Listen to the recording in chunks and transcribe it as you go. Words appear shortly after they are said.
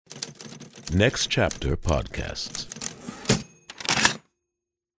Next Chapter Podcasts.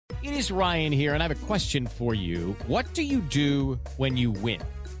 It is Ryan here, and I have a question for you. What do you do when you win?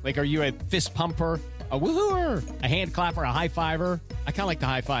 Like, are you a fist pumper, a woo-hooer, a hand clapper, a high-fiver? I kind of like the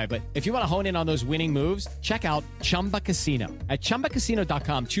high-five, but if you want to hone in on those winning moves, check out Chumba Casino. At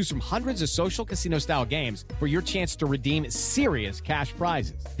ChumbaCasino.com, choose from hundreds of social casino-style games for your chance to redeem serious cash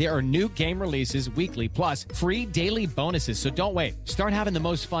prizes. There are new game releases weekly, plus free daily bonuses, so don't wait. Start having the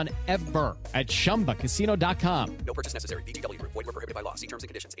most fun ever at ChumbaCasino.com. No purchase necessary. VGW Group. Void where prohibited by law. See terms and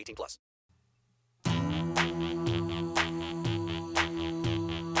conditions. 18+.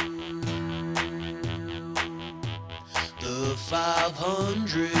 The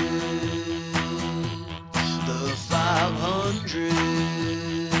 500. The 500.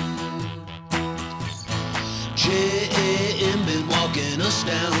 J.A.M. been walking us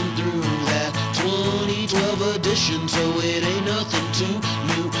down through that 2012 edition, so it ain't nothing too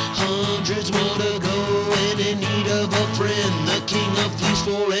new. Hundreds more to go and in need of a friend. The king of fleece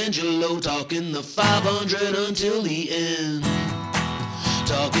for Angelo, talking the 500 until the end.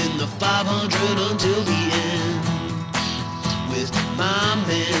 Talking the 500 until the end. With my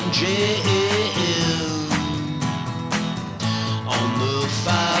man J.M. on the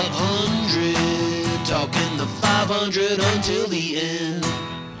 500, talking the 500 until the end.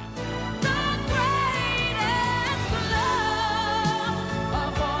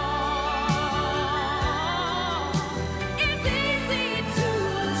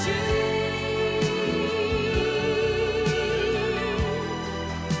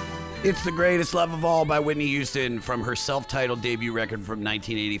 It's The Greatest Love of All by Whitney Houston from her self-titled debut record from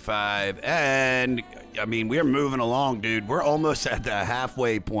 1985. And, I mean, we're moving along, dude. We're almost at the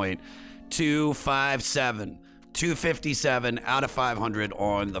halfway point. 257 out of 500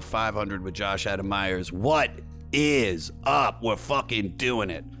 on the 500 with Josh Adam Myers. What is up? We're fucking doing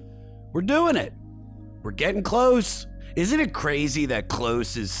it. We're doing it. We're getting close. Isn't it crazy that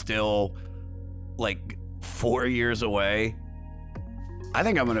close is still, like, 4 years away? I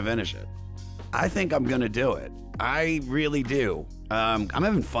think I'm going to finish it. I think I'm going to do it. I really do. I'm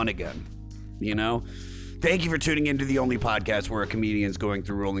having fun again, you know? Thank you for tuning into the only podcast where a comedian's going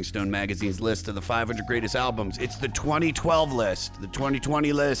through Rolling Stone magazine's list of the 500 greatest albums. It's the 2012 list. The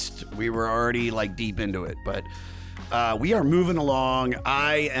 2020 list, we were already like deep into it, but we are moving along.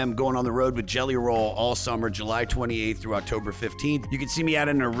 I am going on the road with Jelly Roll all summer, July 28th through October 15th. You can see me at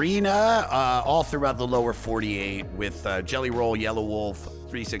an arena all throughout the lower 48 with Jelly Roll, Yellow Wolf,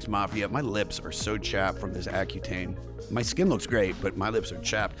 3-6 Mafia. My lips are so chapped from this Accutane. My skin looks great, but my lips are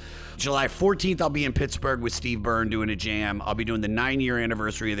chapped. July 14th, I'll be in Pittsburgh with Steve Byrne doing a jam. I'll be doing the 9-year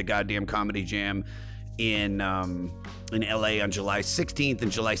anniversary of the goddamn Comedy Jam in LA on July 16th, and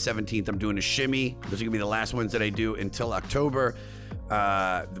July 17th I'm doing a shimmy. Those are gonna be the last ones that I do until October.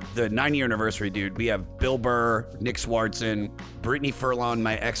 The 9-year anniversary, dude. We have Bill Burr, Nick Swartzen, Brittany Furlan,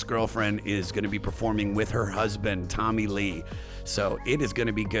 my ex-girlfriend, is gonna be performing with her husband Tommy Lee. So it is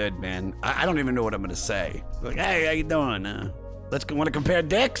gonna be good, man. I don't even know what I'm gonna say. Like, hey, how you doing? Let's go. Want to compare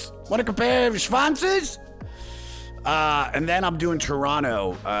dicks? Want to compare schwanzes? And then I'm doing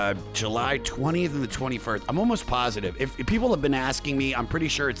Toronto, July 20th and the 21st. I'm almost positive. If people have been asking me, I'm pretty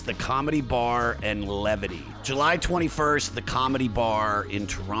sure it's the Comedy Bar and Levity. July 21st, the Comedy Bar in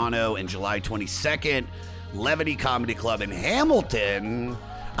Toronto, and July 22nd, Levity Comedy Club in Hamilton.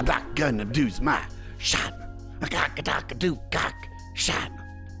 I'm not gonna do my shot. I got to do cock shot.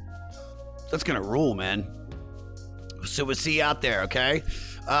 That's gonna rule, man. So we'll see you out there, okay?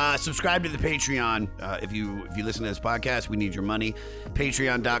 Subscribe to the Patreon. If you listen to this podcast, we need your money.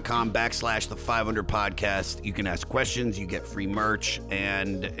 Patreon.com/the 500 podcast. You can ask questions, you get free merch,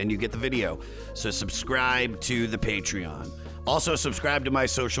 and you get the video. So subscribe to the Patreon. Also, subscribe to my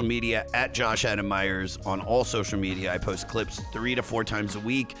social media at Josh Adam Myers on all social media. I post clips 3 to 4 times a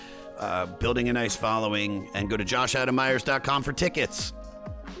week, building a nice following. And go to joshadammyers.com for tickets.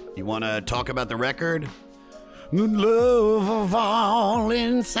 You want to talk about the record? The love of all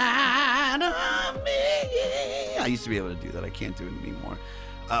inside of me. I used to be able to do that. I can't do it anymore.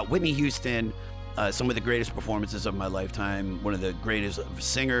 Whitney Houston, some of the greatest performances of my lifetime. One of the greatest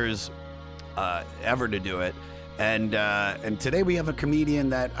singers ever to do it. And today we have a comedian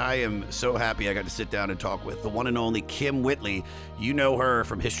that I am so happy I got to sit down and talk with. The one and only Kim Whitley. You know her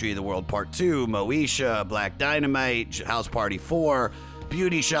from History of the World Part 2, Moesha, Black Dynamite, House Party 4,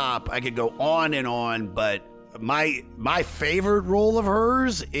 Beauty Shop. I could go on, but my favorite role of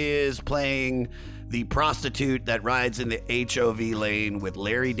hers is playing the prostitute that rides in the HOV lane with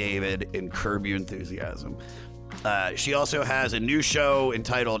Larry David in Curb Your Enthusiasm. She also has a new show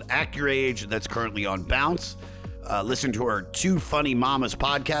entitled Act Your Age that's currently on Bounce. Listen to her Two Funny Mamas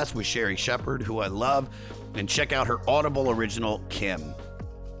podcast with Sherry Shepard, who I love, and check out her Audible original, Kim.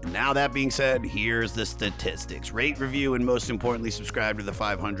 Now that being said, here's the statistics. Rate, review, and most importantly, subscribe to the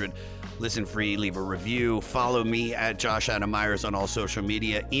 500. Listen free, leave a review. Follow me at Josh Adam Myers on all social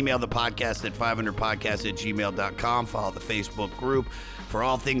media. Email the podcast at 500podcast@gmail.com. Follow the Facebook group. For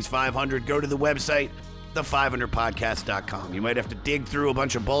all things 500, go to the website, the500podcast.com. You might have to dig through a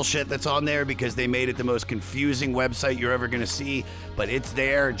bunch of bullshit that's on there because they made it the most confusing website you're ever going to see, but it's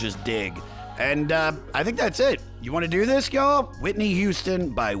there. Just dig. And I think that's it. You want to do this, y'all? Whitney Houston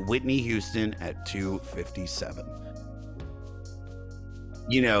by Whitney Houston at 2:57.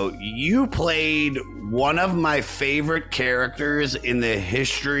 You know, you played one of my favorite characters in the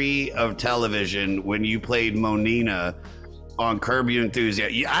history of television when you played Monina on Curb Your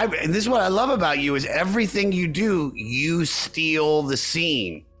Enthusiasm. And this is what I love about you is everything you do, you steal the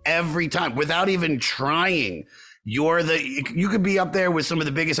scene every time without even trying. You could be up there with some of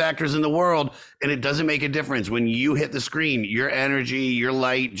the biggest actors in the world, and it doesn't make a difference. When you hit the screen, your energy, your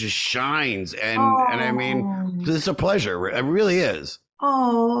light just shines. And I mean, it's a pleasure. It really is.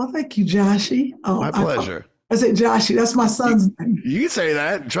 Oh, thank you, Joshy. Oh, My pleasure. I said Joshy. That's my son's name. You can say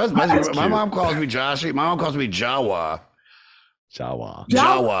that. Trust me. My mom calls me Joshy. My mom calls me Jawa.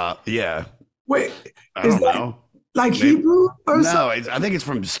 Jawa. Yeah. Wait, I don't know. Like maybe, Hebrew or no, something? I think it's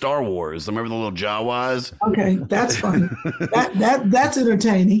from Star Wars. Remember the little Jawas? Okay, that's funny. That's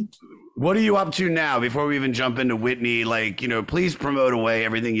entertaining. What are you up to now? Before we even jump into Whitney, like, you know, please promote away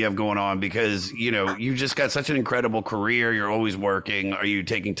everything you have going on because, you know, you just got such an incredible career. You're always working. Are you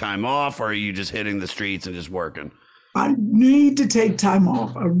taking time off or are you just hitting the streets and just working? I need to take time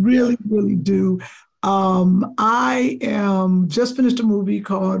off. I really, really do. I am just finished a movie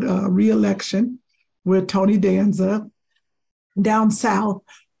called Re-Election with Tony Danza down south.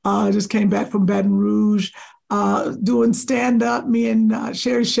 Just came back from Baton Rouge, doing stand-up. Me and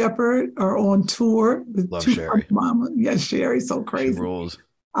Sherry Shepard are on tour with Love Two Sherry. Mama. Yes, Sherry, so crazy. She rules.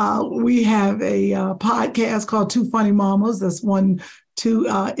 We have a podcast called Two Funny Mamas. That's won 2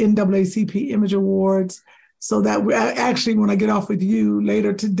 NAACP Image Awards. So that we actually, when I get off with you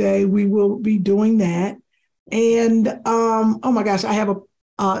later today, we will be doing that. And oh my gosh, I have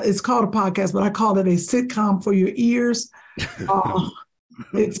it's called a podcast, but I call it a sitcom for your ears.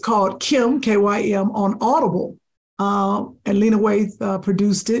 It's called Kim, K-Y-M, on Audible. And Lena Waithe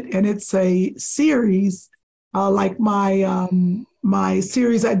produced it, and it's a series like my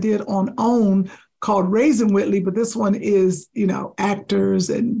series I did on OWN called Raising Whitley, but this one is, you know,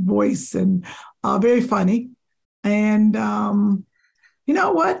 actors and voice and very funny. And you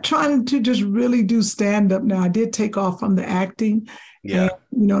know what? Trying to just really do stand-up now. I did take off from the acting. Yeah. And,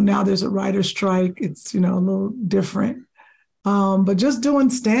 you know, now there's a writer's strike. It's, you know, a little different. But just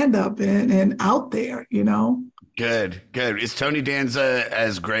doing stand-up and out there, you know. Good. Is Tony Danza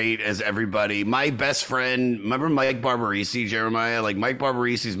as great as everybody? My best friend, remember Mike Barbarisi, Jeremiah? Like Mike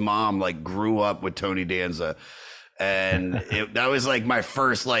Barbarisi's mom, like grew up with Tony Danza. And that was like my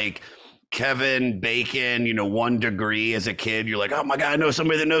first, like, Kevin Bacon, you know, 1 Degree as a kid. You're like, oh my God, I know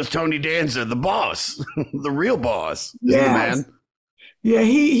somebody that knows Tony Danza, the boss, the real boss. Yes. The man. Yeah,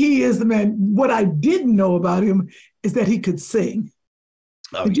 he is the man. What I didn't know about him is that he could sing.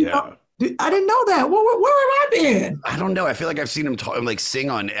 Oh, Did you yeah. know? I didn't know that. Where have I been? I don't know. I feel like I've seen him sing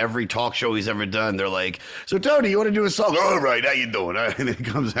on every talk show he's ever done. They're like, so Tony, you want to do a song? All right, how you doing? And then he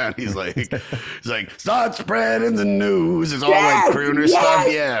comes out, he's like, start spreading the news. It's all like crooner stuff.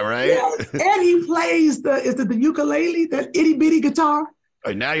 Yeah, right. Yes. And he plays the ukulele, that itty bitty guitar.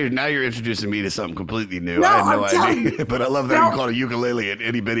 Right, now you're introducing me to something completely new. No, I had no I'm telling idea, you. but I love that you call it a ukulele an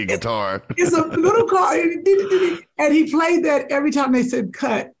itty bitty guitar. It's a little car, and he played that every time they said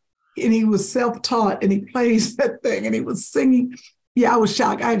cut. And he was self-taught, and he plays that thing, and he was singing. Yeah, I was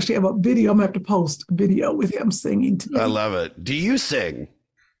shocked. I actually have a video. I'm gonna have to post a video with him singing to me. I love it. Do you sing?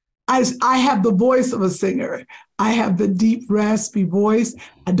 I have the voice of a singer. I have the deep, raspy voice.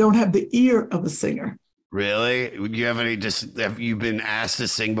 I don't have the ear of a singer. Really? Do you have any? Have you been asked to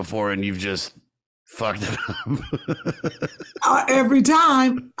sing before, and you've just fucked it up? Every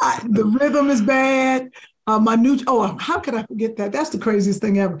time. The rhythm is bad. How could I forget that? That's the craziest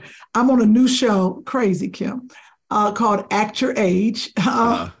thing ever. I'm on a new show, crazy Kim, called Act Your Age.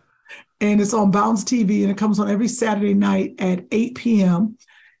 And it's on Bounce TV, and it comes on every Saturday night at 8 p.m.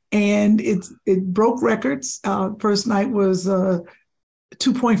 And it broke records. First night was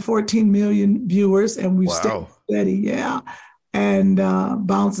 2.14 million viewers, and we've stayed steady, yeah. And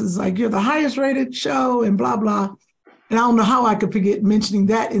Bounce is like, you're the highest rated show, and blah, blah. And I don't know how I could forget mentioning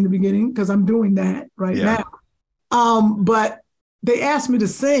that in the beginning because I'm doing that right now. But they asked me to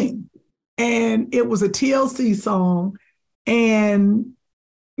sing. and it was a TLC song. And,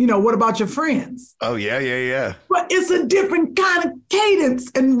 what about your friends? Oh, yeah. But it's a different kind of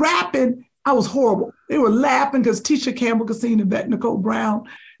cadence and rapping. I was horrible. They were laughing because Tisha Campbell could sing, and Yvette Nicole Brown.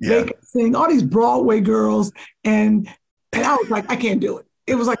 They could sing, all these Broadway girls. And I was like, I can't do it.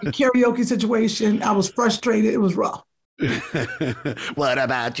 It was like a karaoke situation. I was frustrated. It was rough. What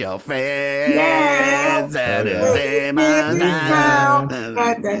about your friends? Yeah.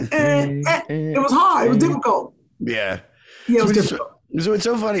 It was hard. It was difficult. Yeah. Yeah, it was difficult. So it's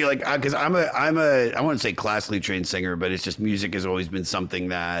so funny, like, because I wouldn't say classically trained singer, but it's just music has always been something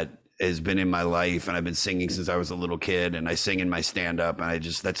that has been in my life, and I've been singing since I was a little kid, and I sing in my stand-up, and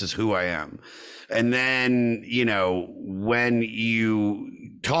that's just who I am. And then, when you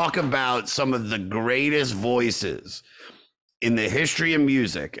talk about some of the greatest voices in the history of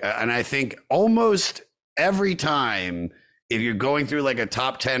music, and I think almost every time, if you're going through like a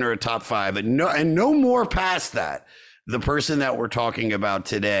top 10 or a top 5, and no more past that, the person that we're talking about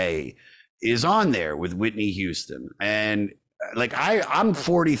today is on there with Whitney Houston. And like, I'm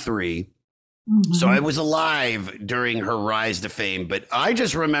 43. Mm-hmm. So I was alive during her rise to fame, but I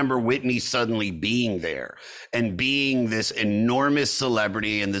just remember Whitney suddenly being there and being this enormous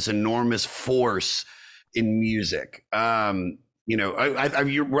celebrity and this enormous force in music. I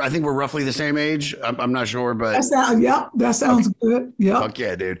think we're roughly the same age. I'm not sure, but that sounds good. Yeah. Fuck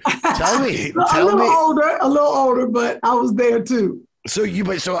yeah, dude. Tell me. A little older, but I was there too. So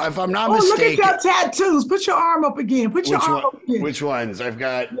if I'm not mistaken, look at your tattoos. Put your arm up again. Which ones? I've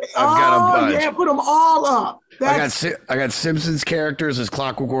got a bunch. Yeah, put them all up. I got Simpsons characters as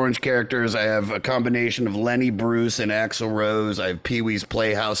Clockwork Orange characters. I have a combination of Lenny Bruce and Axl Rose. I have Pee Wee's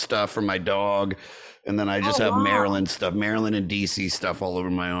Playhouse stuff for my dog. And then I just have Maryland stuff, Maryland and DC stuff all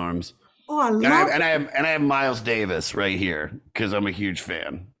over my arms. Oh, I love it. And I have Miles Davis right here because I'm a huge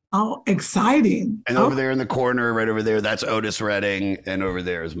fan. Oh, exciting. And over there in the corner, right over there, that's Otis Redding. And over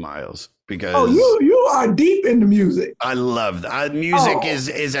there is Miles. Because you are deep into music. I love that. Music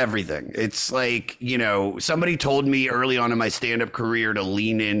is everything. It's like, somebody told me early on in my stand-up career to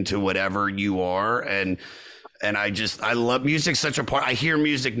lean into whatever you are. And I love music. Such a part. I hear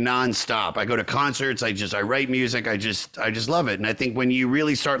music nonstop. I go to concerts. I write music. I just love it. And I think when you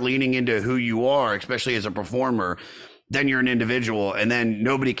really start leaning into who you are, especially as a performer, then you're an individual, and then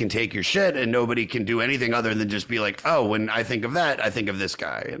nobody can take your shit, and nobody can do anything other than just be like, oh, when I think of that, I think of this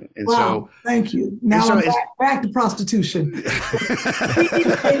guy. And wow, so, thank you. Now I'm back to prostitution.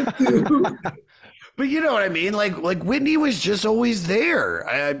 Thank you. But you know what I mean? Like Whitney was just always there.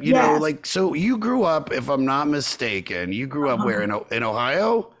 So you grew up, if I'm not mistaken, you grew up where, in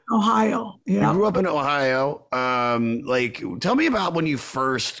Ohio? Ohio, yeah. You grew up in Ohio. Tell me about when you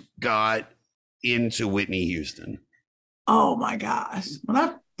first got into Whitney Houston. Oh my gosh. When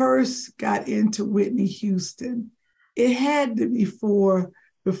I first got into Whitney Houston, it had to be before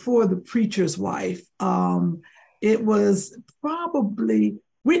The Preacher's Wife. It was probably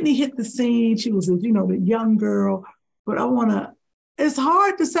Whitney hit the scene. She was, the young girl, but it's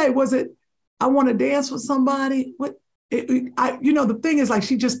hard to say, was it, I Want to Dance with Somebody? The thing is, like,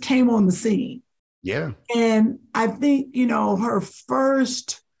 she just came on the scene. Yeah. And I think, her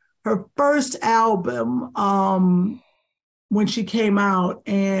first album, when she came out,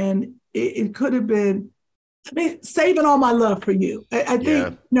 and it could have been, Saving All My Love for You. I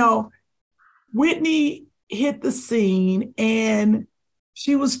think, Whitney hit the scene, and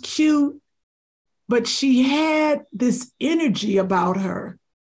she was cute, but she had this energy about her.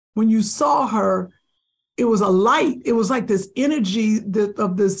 When you saw her, it was a light. It was like this energy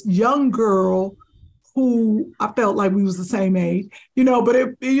of this young girl who I felt like we was the same age,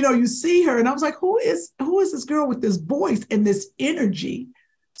 but you see her, and I was like, who is this girl with this voice and this energy?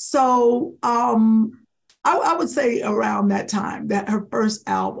 So I would say around that time, that her first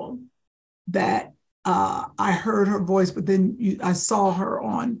album, that I heard her voice, but then I saw her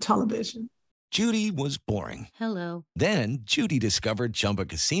on television. Judy was boring. Hello. Then Judy discovered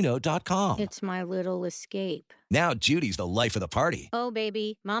ChumbaCasino.com. It's my little escape. Now Judy's the life of the party. Oh,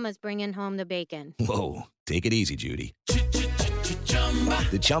 baby, mama's bringing home the bacon. Whoa, take it easy, Judy.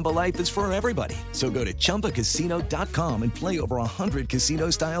 The Chumba life is for everybody. So go to ChumbaCasino.com and play over 100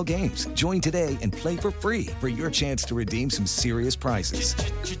 casino-style games. Join today and play for free for your chance to redeem some serious prizes.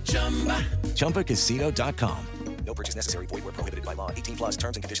 ChumbaCasino.com. No purchase necessary. Void where prohibited by law. 18+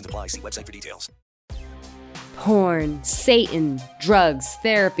 terms and conditions apply. See website for details. Porn, Satan, drugs,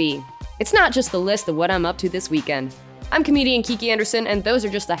 therapy. It's not just the list of what I'm up to this weekend. I'm comedian Kiki Anderson, and those are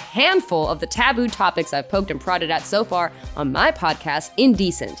just a handful of the taboo topics I've poked and prodded at so far on my podcast,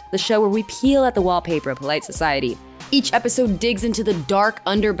 Indecent, the show where we peel at the wallpaper of polite society. Each episode digs into the dark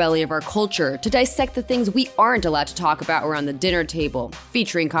underbelly of our culture to dissect the things we aren't allowed to talk about around the dinner table,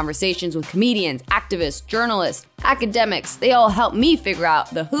 featuring conversations with comedians, activists, journalists, academics. They all help me figure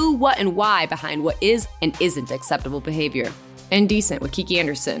out the who, what, and why behind what is and isn't acceptable behavior. Indecent with Kiki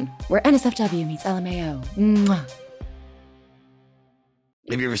Anderson, where NSFW meets LMAO. Mwah.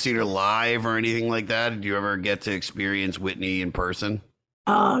 Have you ever seen her live or anything like that? Did you ever get to experience Whitney in person?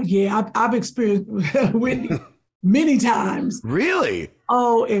 Yeah, I've experienced Whitney many times. Really?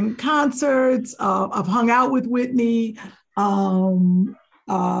 Oh, in concerts. I've hung out with Whitney.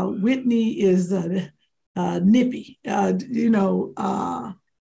 Whitney is nippy.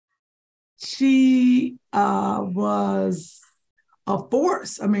 She was a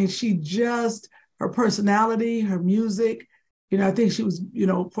force. I mean, her personality, her music. I think she was,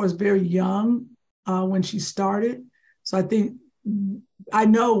 of course, very young when she started. So I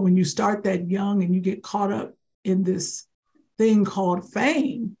know when you start that young and you get caught up in this thing called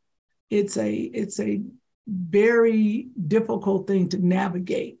fame, it's a very difficult thing to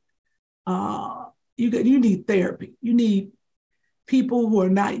navigate. You need therapy. You need people who are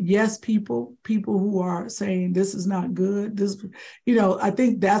not yes people who are saying this is not good. I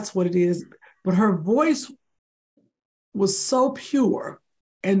think that's what it is. But her voice was so pure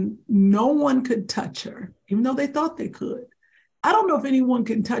and no one could touch her, even though they thought they could. I don't know if anyone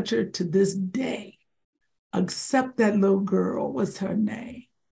can touch her to this day, except that little girl. What's her name?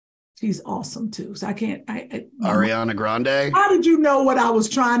 She's awesome too. So I can't. Ariana Grande. How did you know what I was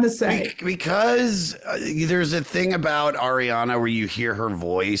trying to say? Because there's a thing about Ariana where you hear her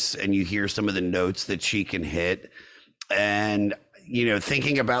voice and you hear some of the notes that she can hit. And,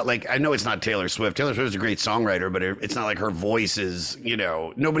 thinking about, like, I know it's not Taylor Swift. Taylor Swift is a great songwriter, but it's not like her voice is,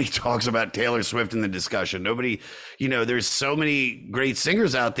 nobody talks about Taylor Swift in the discussion. Nobody, there's so many great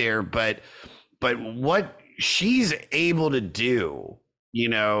singers out there, but what she's able to do,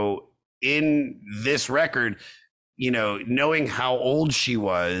 in this record, knowing how old she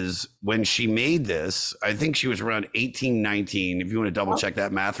was when she made this, I think she was around 18, 19, if you want to double check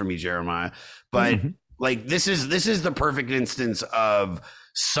that math for me, Jeremiah. But like, this is the perfect instance of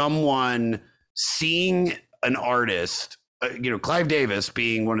someone seeing an artist, Clive Davis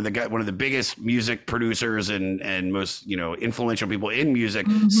being one of the biggest music producers and most, influential people in music,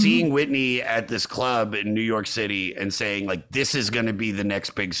 seeing Whitney at this club in New York City and saying, like, this is going to be the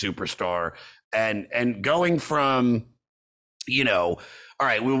next big superstar, and going from, all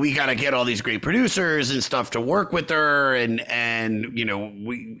right, well, we got to get all these great producers and stuff to work with her, and they're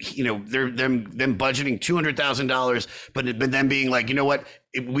them budgeting $200,000, but then being like, what,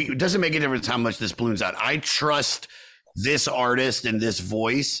 it doesn't make a difference how much this balloons out. I trust this artist and this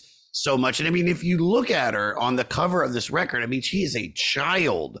voice so much. And I mean, if you look at her on the cover of this record, I mean, she is a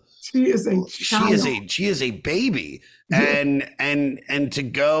child. She is a baby. And to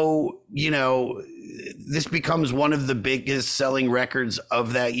go, this becomes one of the biggest selling records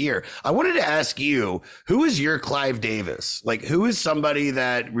of that year. I wanted to ask you, who is your Clive Davis? Like, who is somebody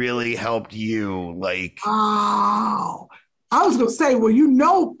that really helped you? Like, oh, I was going to say,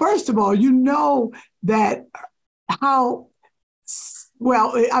 first of all, that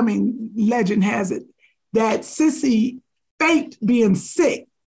legend has it that Sissy faked being sick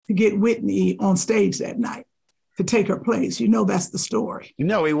to get Whitney on stage that night to take her place. That's the story.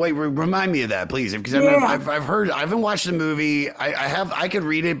 Wait, remind me of that, please, because I've heard. I haven't watched the movie. I could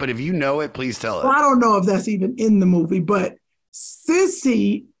read it, but if you know it, please tell it. Well, I don't know if that's even in the movie, but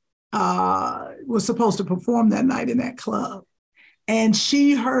Sissy was supposed to perform that night in that club, and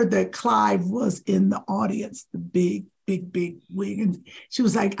she heard that Clive was in the audience, the big wig, and she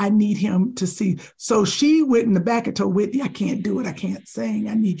was like, I need him to see. So she went in the back and told Whitney, I can't do it. I can't sing.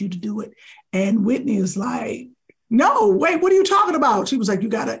 I need you to do it. And Whitney is like, no, wait, what are you talking about? She was like, you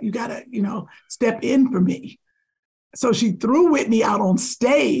gotta, step in for me. So she threw Whitney out on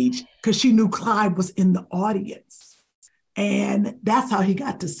stage because she knew Clive was in the audience. And that's how he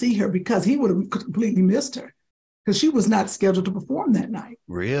got to see her, because he would have completely missed her because she was not scheduled to perform that night.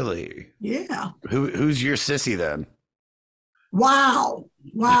 Really? Yeah. Who's your sissy then? Wow.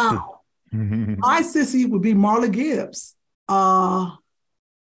 My sissy would be Marla Gibbs.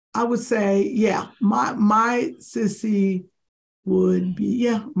 I would say, my sissy would be,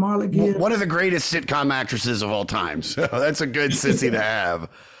 Marla Gibbs. One of the greatest sitcom actresses of all time. So that's a good sissy to have.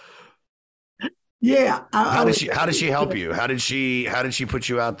 Yeah. How did she help you? How did she put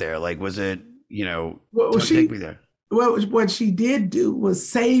you out there? Like, was it, take me there? Well, what she did do was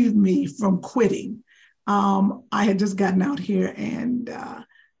save me from quitting. I had just gotten out here, and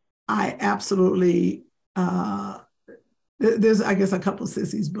I absolutely, there's, I guess, a couple of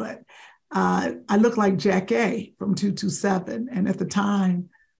sissies, but I look like Jack A from 227. And at the time,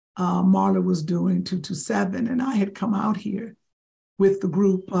 Marla was doing 227, and I had come out here with the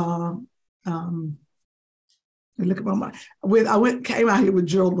group. Came out here with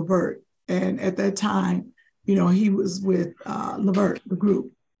Gerald Levert, and at that time, he was with Levert, the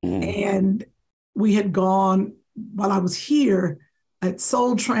group, and we had gone while I was here at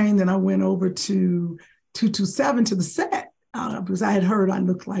Soul Train. Then I went over to 227 to the set because I had heard I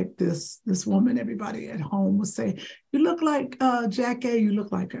looked like this woman. Everybody at home was saying, "You look like Jack A. You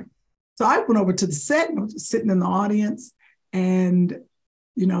look like her." So I went over to the set and I was just sitting in the audience, and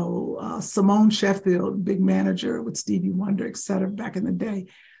Simone Sheffield, big manager with Stevie Wonder, et cetera, back in the day.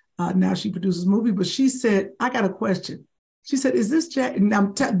 Now she produces movies, but she said, "I got a question." She said, "Is this Jack?" And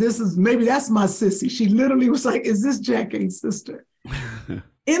maybe that's my sissy. She literally was like, "Is this Jack A's sister?"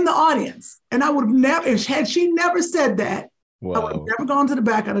 In the audience. And I would have never, had she never said that, I would have never gone to the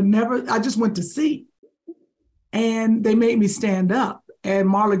back. I just went to see. And they made me stand up. And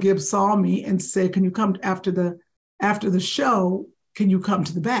Marla Gibbs saw me and said, "Can you come after the show? Can you come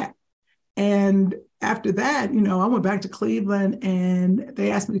to the back?" And after that, I went back to Cleveland, and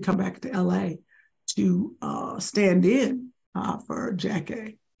they asked me to come back to LA to stand in for Jack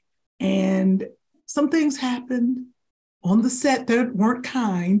A. And some things happened on the set that weren't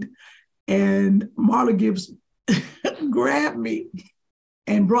kind. And Marla Gibbs grabbed me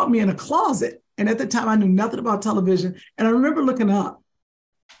and brought me in a closet. And at the time, I knew nothing about television. And I remember looking up,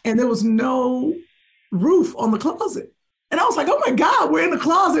 and there was no roof on the closet. And I was like, "Oh my God, we're in the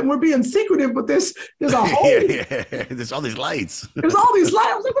closet and we're being secretive, but there's a hole." Yeah. There's all these lights. There's all these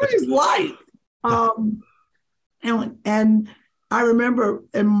lights. I was like, "What are these lights?" And I remember,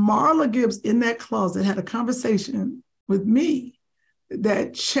 and Marla Gibbs in that closet had a conversation with me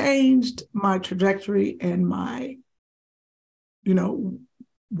that changed my trajectory and my,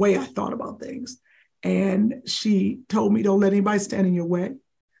 way I thought about things. And she told me, "Don't let anybody stand in your way.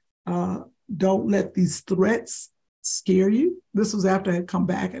 Don't let these threats scare you." This was after I had come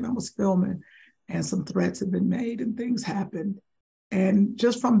back and I was filming, and some threats had been made and things happened. And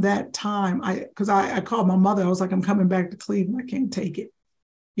just from that time, because I called my mother, I was like, "I'm coming back to Cleveland. I can't take it.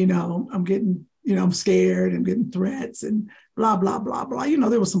 I'm getting, I'm scared and getting threats and blah, blah, blah, blah."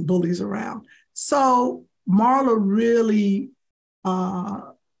 There were some bullies around. So Marla really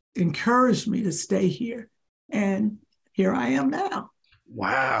encouraged me to stay here. And here I am now.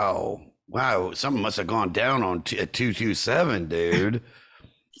 Wow. Something must have gone down on 227, dude.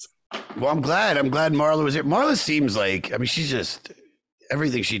 Well, I'm glad Marla was here. Marla seems like, she's just,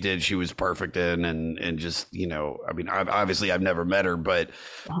 everything she did, she was perfect in, and just, obviously I've never met her, but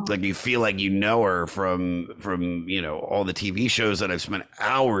like you feel like her from all the TV shows that I've spent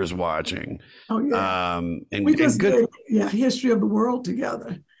hours watching. Oh yeah. And we just did History of the World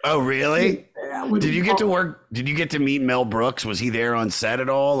together. Oh really? Yeah. Did you get to meet Mel Brooks? Was he there on set at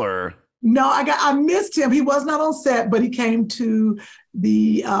all, or? No, I missed him. He was not on set, but he came to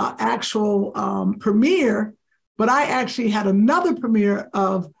the actual premiere. But I actually had another premiere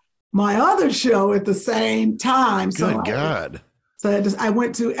of my other show at the same time. Good God. I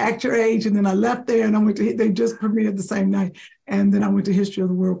went to Act Your Age, and then I left there, and they just premiered the same night. And then I went to History of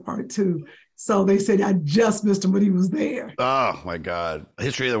the World Part 2. So they said I just missed him, but he was there. Oh my God.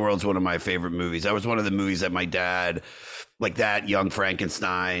 History of the World is one of my favorite movies. That was one of the movies that my dad, like that, Young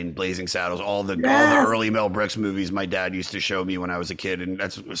Frankenstein, Blazing Saddles, all the early Mel Brooks movies my dad used to show me when I was a kid. And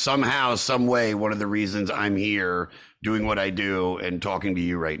that's somehow, some way, one of the reasons I'm here doing what I do and talking to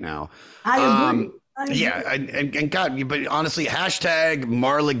you right now. I agree. Yeah, and God, but honestly, hashtag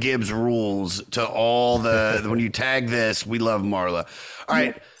Marla Gibbs rules to all the when you tag this, we love Marla. All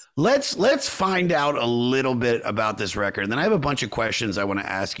right. Let's find out a little bit about this record. And then I have a bunch of questions I want to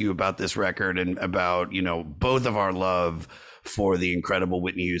ask you about this record and about, both of our love for the incredible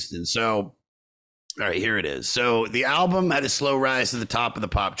Whitney Houston. So, all right, here it is. So the album had a slow rise to the top of the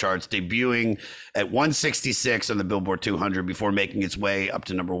pop charts, debuting at 166 on the Billboard 200 before making its way up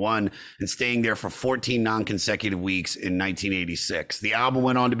to number 1 and staying there for 14 non-consecutive weeks in 1986. The album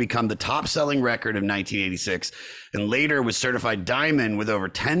went on to become the top-selling record of 1986 and later was certified diamond with over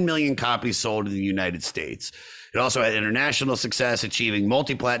 10 million copies sold in the United States. It also had international success, achieving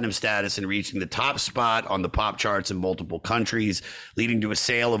multi-platinum status and reaching the top spot on the pop charts in multiple countries, leading to a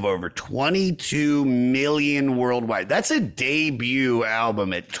sale of over 22 million worldwide. That's a debut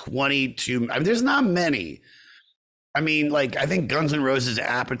album at 22. There's not many. I think Guns N' Roses'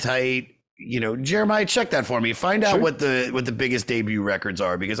 Appetite, Jeremiah, check that for me. Find out what the biggest debut records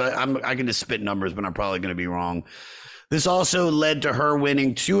are, because I can just spit numbers, but I'm probably going to be wrong. This also led to her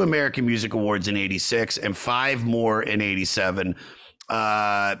winning 2 American Music Awards in '86 and 5 more in '87.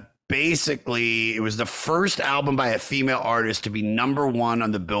 Basically, it was the first album by a female artist to be #1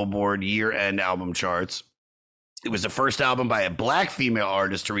 on the Billboard year-end album charts. It was the first album by a black female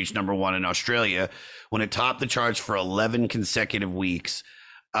artist to reach #1 in Australia when it topped the charts for 11 consecutive weeks.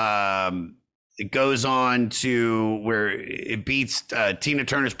 It goes on to where it beats Tina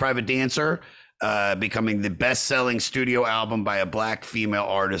Turner's Private Dancer, becoming the best-selling studio album by a black female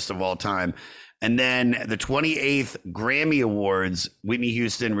artist of all time. And then the 28th Grammy Awards, Whitney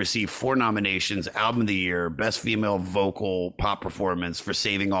Houston received 4 nominations: Album of the Year, Best Female Vocal Pop Performance for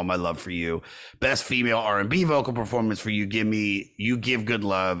Saving All My Love for You, Best Female R&B Vocal Performance for You Give Good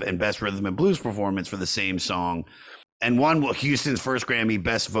Love, and Best Rhythm and Blues Performance for the same song. And won Houston's first Grammy,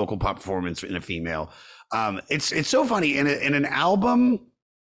 Best Vocal Pop Performance in a Female. It's so funny in an album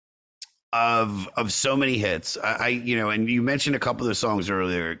of so many hits. And you mentioned a couple of the songs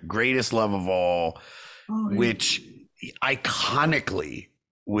earlier. Greatest Love of All, which iconically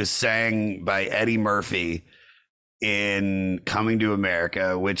was sang by Eddie Murphy in Coming to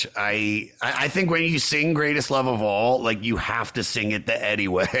America, which I think when you sing Greatest Love of All, like, you have to sing it the Eddie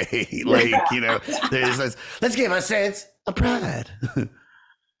way. There's this, let's give a sense of pride.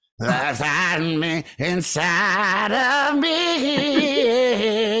 Inside of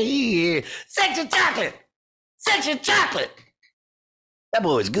me. Sexy chocolate. That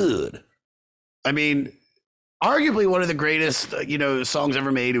boy's good. I mean, arguably one of the greatest, songs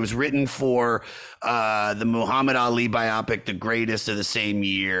ever made. It was written for the Muhammad Ali biopic, The Greatest, of the same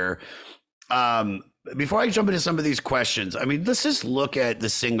year. Before I jump into some of these questions, I mean, let's just look at the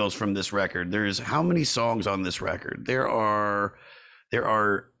singles from this record. There's how many songs on this record? There are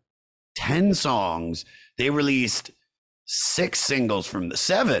 10 songs. They released 6 singles from the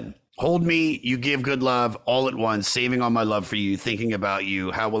 7. Hold Me, You Give Good Love, All at Once, Saving All My Love for You, Thinking About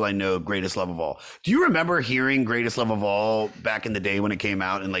You, How Will I Know, Greatest Love of All. Do you remember hearing Greatest Love of All back in the day when it came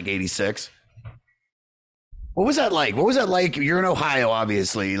out in like '86? What was that like? You're in Ohio,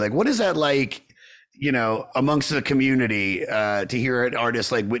 obviously. Like, what is that like, amongst the community to hear an artist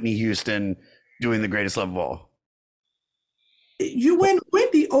like Whitney Houston doing the Greatest Love of All? When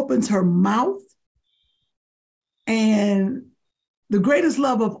Whitney opens her mouth and the Greatest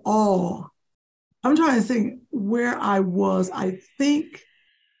Love of All, I'm trying to think where I was. I think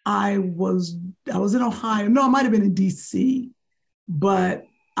I was in Ohio. No, I might have been in DC, but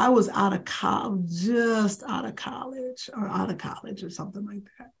I was out of college or something like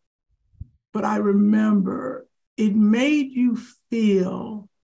that. But I remember it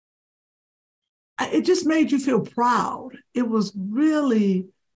just made you feel proud. It was really,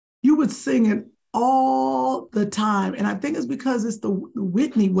 you would sing it all the time. And I think it's because it's the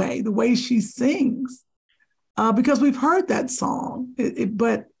Whitney way, the way she sings, because we've heard that song.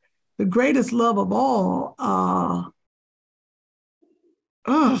 But the Greatest Love of All, I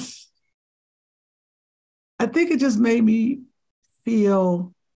think it just made me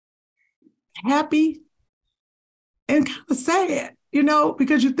feel happy and kind of sad,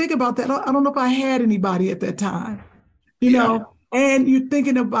 because you think about that. I don't know if I had anybody at that time, and you're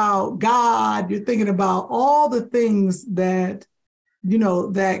thinking about God, you're thinking about all the things that,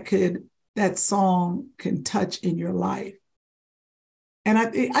 that song can touch in your life. And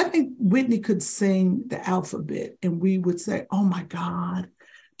I think Whitney could sing the alphabet and we would say, oh my God,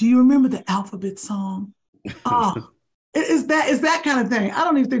 do you remember the alphabet song? Oh, it's that kind of thing. I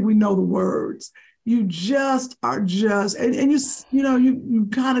don't even think we know the words. You just are and you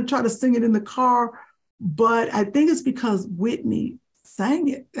kind of try to sing it in the car, but I think it's because Whitney sang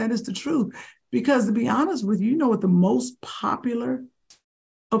it. That is the truth. Because to be honest with you, what the most popular,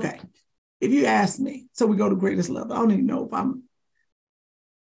 okay, if you ask me, so we go to Greatest Love, I don't even know if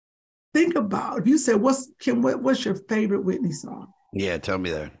think about, if you said, what's your favorite Whitney song? Yeah, tell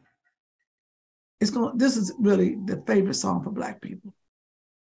me that. This is really the favorite song for Black people,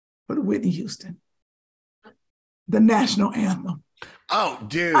 for the Whitney Houston, the national anthem. Oh,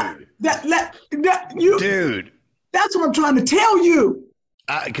 dude. Dude. That's what I'm trying to tell you.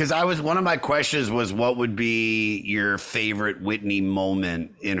 Because one of my questions was, what would be your favorite Whitney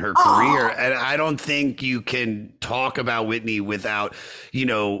moment in her career? And I don't think you can talk about Whitney without,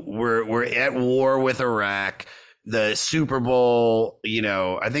 we're at war with Iraq, the Super Bowl,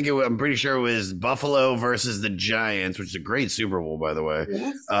 I'm pretty sure it was Buffalo versus the Giants, which is a great Super Bowl, by the way.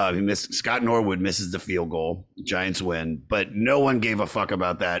 Yes. Scott Norwood misses the field goal. Giants win, but no one gave a fuck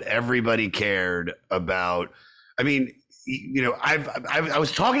about that. Everybody cared about, I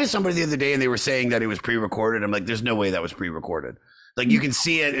was talking to somebody the other day and they were saying that it was pre-recorded. I'm like, there's no way that was pre-recorded. Like you can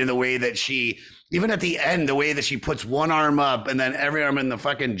see it in the way that she, even at the end, the way that she puts one arm up and then every arm and the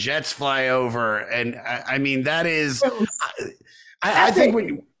fucking jets fly over. And I mean, that is, I think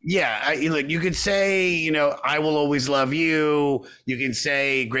when, you could say, I will always love you. You can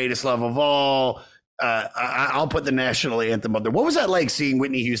say greatest love of all. I'll put the national anthem up there. What was that like seeing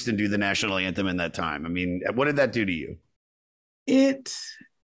Whitney Houston do the national anthem in that time? I mean, what did that do to you? It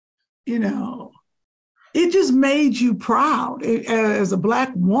just made you proud as a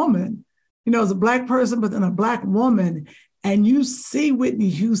Black woman, as a Black person, but then a Black woman. And you see Whitney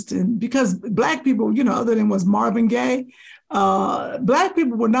Houston, because Black people, other than was Marvin Gaye, Black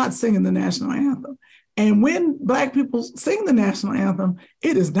people were not singing the national anthem. And when Black people sing the national anthem,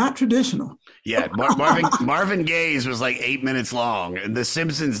 it is not traditional. Yeah, Marvin Gaye's was like 8 minutes long. And The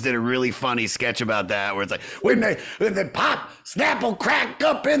Simpsons did a really funny sketch about that, where it's like, when they pop, Snapple crack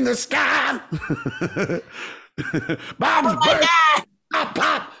up in the sky. Bob's birth,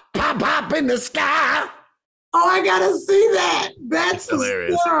 pop in the sky. Oh, I gotta see that. That's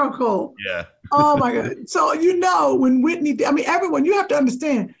hysterical. Yeah. Oh my God. So when Whitney, everyone, you have to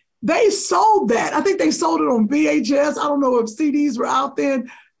understand, they sold that. I think they sold it on VHS. I don't know if CDs were out then,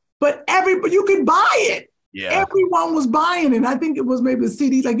 but you could buy it. Yeah. Everyone was buying it. I think it was maybe a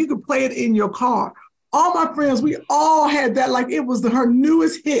CD, like you could play it in your car. All my friends, we all had that, like it was her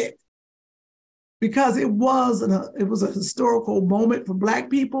newest hit, because it was a historical moment for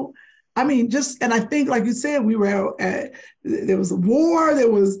Black people. I mean, and I think, like you said, there was a war, it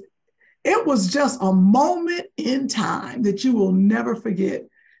was just a moment in time that you will never forget,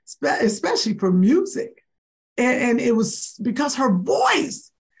 especially for music. And it was because her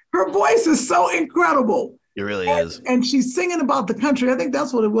voice is so incredible. It really is. And she's singing about the country. I think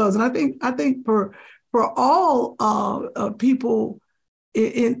that's what it was. And I think for all people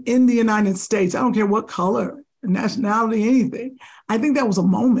in the United States, I don't care what color, nationality, anything, I think that was a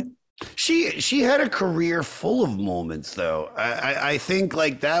moment. She had a career full of moments, though. I think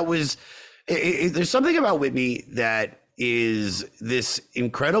like that was, there's something about Whitney that is this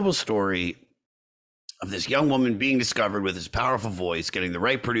incredible story of this young woman being discovered with this powerful voice, getting the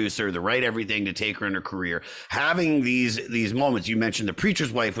right producer, the right everything to take her in her career, having these moments. You mentioned The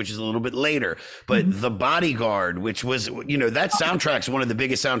Preacher's Wife, which is a little bit later, but The Bodyguard, which was, that soundtrack's one of the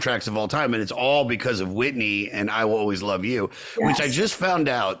biggest soundtracks of all time. And it's all because of Whitney and I Will Always Love You, which I just found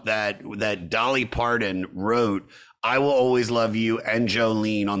out that Dolly Parton wrote I Will Always Love You and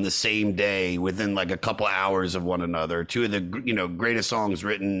Jolene on the same day within like a couple hours of one another. Two of the, greatest songs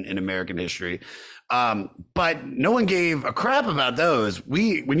written in American history. But no one gave a crap about those.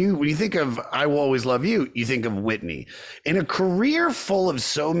 When you think of I Will Always Love You, you think of Whitney. In a career full of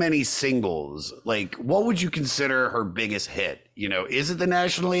so many singles, like what would you consider her biggest hit? Is it the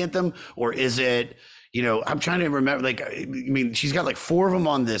national anthem, or is it, I'm trying to remember, she's got like 4 of them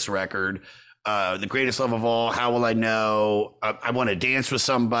on this record. The Greatest Love of All, How Will I Know? I Want to Dance with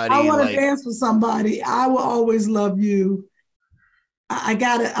Somebody. I Want to Dance with Somebody. I Will Always Love You.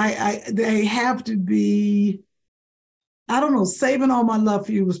 They have to be, I don't know, Saving All My Love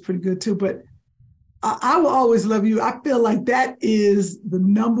for You was pretty good too, but I Will Always Love You. I feel like that is the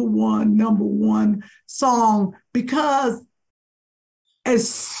number one song, because as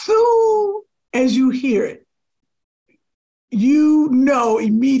soon as you hear it, you know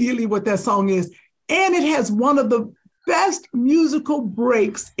immediately what that song is. And it has one of the best musical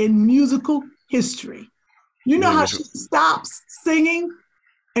breaks in musical history. You know how she stops singing?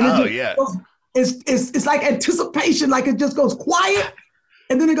 And it's like anticipation, like it just goes quiet,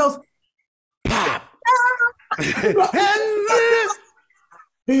 and then it goes pop. Oh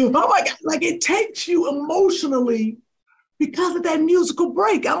my God, like it takes you emotionally because of that musical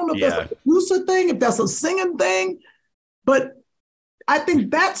break. I don't know if that's a producer thing, if that's a singing thing, but I think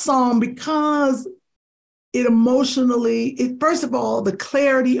that song, because it emotionally, first of all, the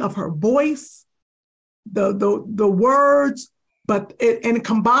clarity of her voice, the words, but and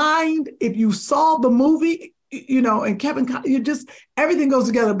combined, if you saw the movie, and Kevin, everything goes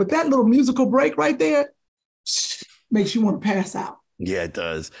together. But that little musical break right there makes you want to pass out. Yeah, it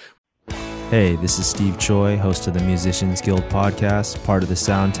does. Hey, this is Steve Choi, host of the Musicians Guild podcast, part of the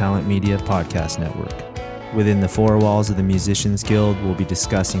Sound Talent Media Podcast Network. Within the 4 walls of the Musicians Guild, we'll be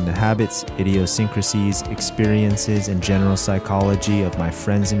discussing the habits, idiosyncrasies, experiences, and general psychology of my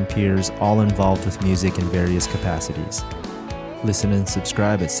friends and peers, all involved with music in various capacities. Listen and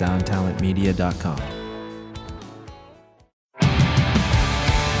subscribe at soundtalentmedia.com.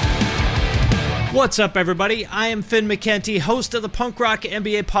 What's up, everybody? I am Finn McKenty, host of the Punk Rock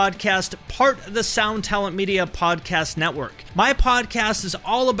NBA podcast, part of the Sound Talent Media Podcast Network. My podcast is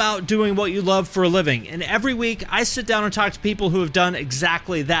all about doing what you love for a living, and every week I sit down and talk to people who have done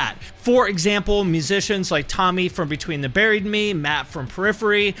exactly that. For example, musicians like Tommy from Between the Buried and Me, Matt from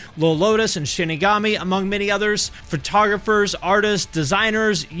Periphery, Lil Lotus and Shinigami, among many others, photographers, artists,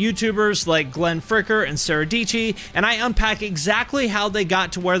 designers, YouTubers like Glenn Fricker and Sarah Dici, and I unpack exactly how they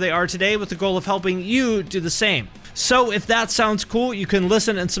got to where they are today with the goal of helping you do the same. So if that sounds cool, you can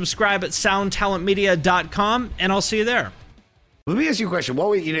listen and subscribe at soundtalentmedia.com, and I'll see you there. Let me ask you a question. What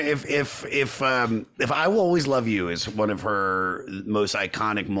would, if I Will Always Love You is one of her most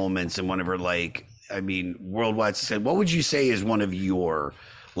iconic moments and one of her worldwide success, what would you say is one of your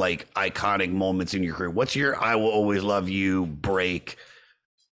iconic moments in your career? What's your I Will Always Love You break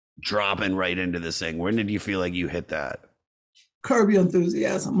dropping right into this thing? When did you feel like you hit that? Curb Your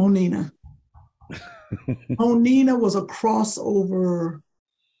Enthusiasm, Monina. Monina was a crossover.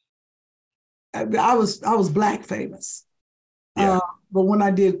 I was Black famous. Yeah. But when I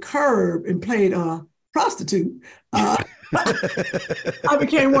did Curb and played a prostitute, I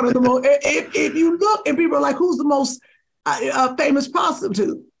became one of the most, if you look and people are like, who's the most famous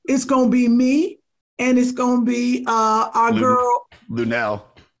prostitute? It's going to be me, and it's going to be our girl. Lunel.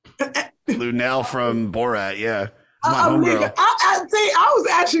 Lunel from Borat, yeah. I was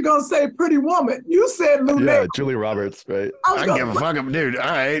actually going to say Pretty Woman. You said Lunel. Yeah, Julia Roberts, right? I give a fuck, dude. All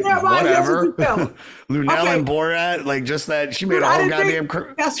right, yeah, whatever. Lunel and Borat, just that. She made a whole goddamn.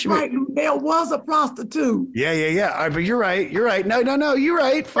 That's right. Lunel was a prostitute. Yeah. All right, but you're right. No, you're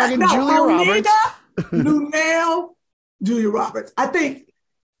right. Fucking Julia Roberts. Lunel, Julia Roberts. I think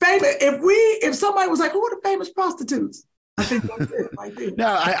famous. If somebody was like, who are the famous prostitutes? I think that's it right there.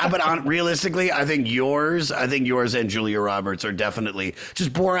 No, but realistically, I think yours and Julia Roberts are definitely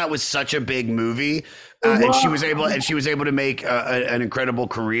just. Borat was such a big movie, and she was able to make an incredible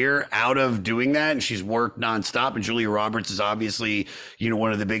career out of doing that, and she's worked nonstop. And Julia Roberts is obviously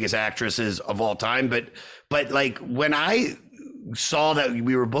one of the biggest actresses of all time. But when I saw that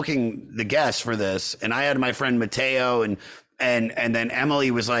we were booking the guests for this, and I had my friend Mateo, and then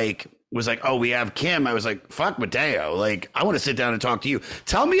Emily was like, oh, we have Kim. I was like, fuck Mateo. I want to sit down and talk to you.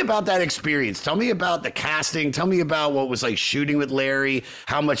 Tell me about that experience. Tell me about the casting. Tell me about what was like shooting with Larry,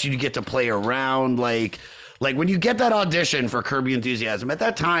 how much you get to play around. Like when you get that audition for Curb Your Enthusiasm at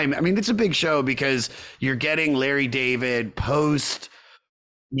that time, I mean, it's a big show because you're getting Larry David post,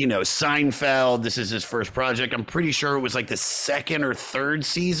 Seinfeld. This is his first project. I'm pretty sure it was the second or third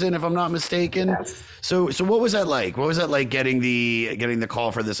season, if I'm not mistaken. Yes. So what was that like? What was that like getting the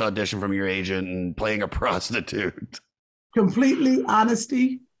call for this audition from your agent and playing a prostitute? Completely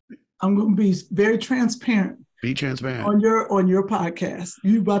honesty. I'm going to be very transparent. Be transparent on your podcast.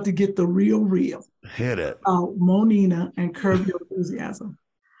 You about to get the real. Hit it. Monina and Curb Your Enthusiasm.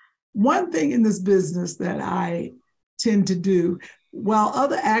 One thing in this business that I tend to do, while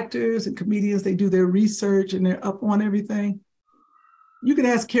other actors and comedians, they do their research and they're up on everything, you can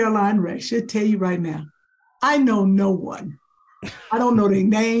ask Caroline Ray. She'll tell you right now, I know no one. I don't know their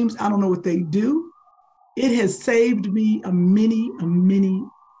names. I don't know what they do. It has saved me a many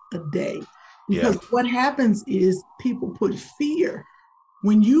a day. Because what happens is people put fear.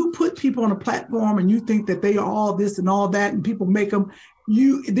 When you put people on a platform and you think that they are all this and all that, and people make them,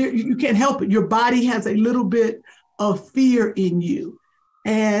 you can't help it. Your body has a little bit of fear in you,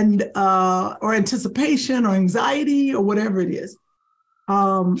 and or anticipation or anxiety or whatever it is.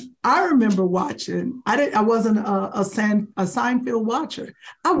 I remember watching. I wasn't a Seinfeld watcher.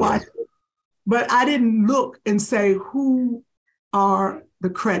 I watched it, but I didn't look and say who are the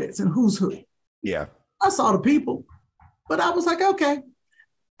credits and who's who. Yeah, I saw the people, but I was like, okay.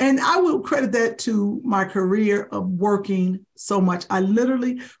 And I will credit that to my career of working so much. I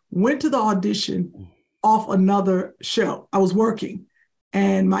literally went to the audition off another show. I was working,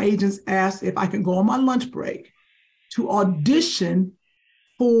 and my agents asked if I can go on my lunch break to audition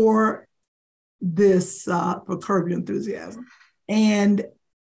for this, for Curb Your Enthusiasm. And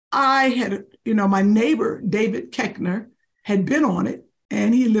I had, my neighbor, David Keckner, had been on it,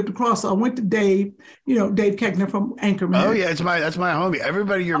 and he lived across. So I went to Dave, Dave Keckner from Anchorman. Oh yeah, that's my homie.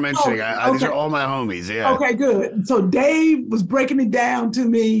 Everybody you're mentioning, these are all my homies. Yeah. Okay, good. So Dave was breaking it down to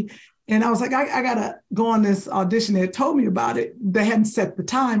me. And I was like, I gotta go on this audition. They had told me about it. They hadn't set the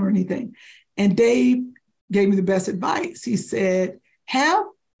time or anything. And Dave gave me the best advice. He said,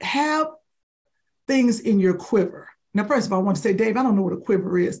 have things in your quiver. Now, first of all, I want to say, Dave, I don't know what a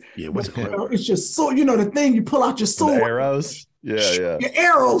quiver is. Yeah, what's a quiver? It's just sword, the thing you pull out your sword. The arrows. Yeah. Your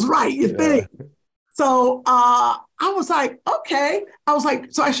arrows, right? Your thing. So I was like, okay. I was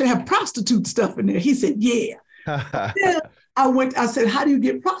like, so I should have prostitute stuff in there. He said, yeah. Then I said, how do you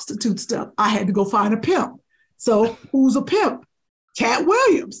get prostitute stuff? I had to go find a pimp. So who's a pimp? Cat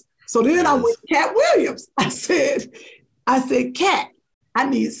Williams. So then I went to Cat Williams. I said, Cat, I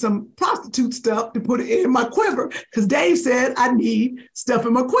need some prostitute stuff to put it in my quiver because Dave said I need stuff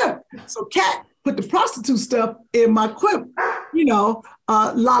in my quiver. So Cat put the prostitute stuff in my quiver,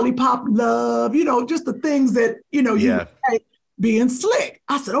 lollipop love, just the things that, you like being slick.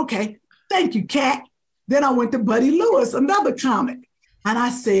 I said, okay, thank you, Cat. Then I went to Buddy Lewis, another comic. And I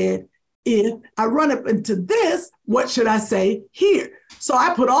said, if I run up into this, what should I say here? So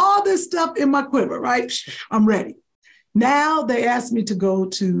I put all this stuff in my quiver, right? I'm ready. Now they asked me to go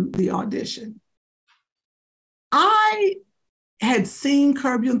to the audition. I had seen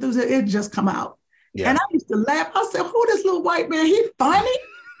Curb Your Enthusiasm, it just come out. Yeah. And I used to laugh. I said, who this little white man? He funny?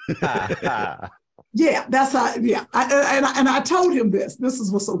 Yeah, that's how, yeah. I told him this. This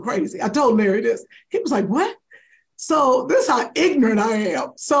is what's so crazy. I told Larry this. He was like, what? So this is how ignorant I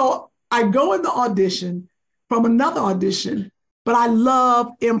am. So I go in the audition from another audition, but I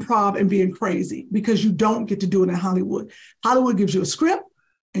love improv and being crazy because you don't get to do it in Hollywood. Hollywood gives you a script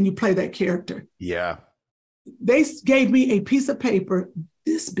and you play that character. Yeah. They gave me a piece of paper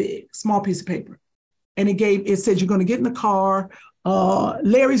this big, small piece of paper. And it said, you're going to get in the car.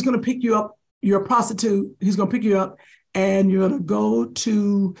 Larry's going to pick you up. You're a prostitute. He's going to pick you up and you're going to go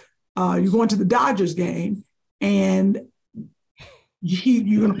to, you're going to the Dodgers game and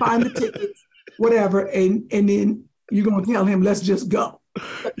you're going to find the tickets, whatever. And then you're going to tell him, let's just go.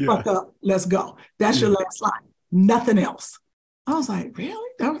 Fuck up, let's go. That's your last line. Nothing else. I was like,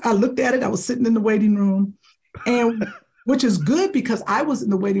 really? I looked at it. I was sitting in the waiting room, and which is good because I was in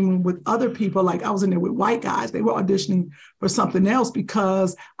the waiting room with other people. Like I was in there with white guys. They were auditioning for something else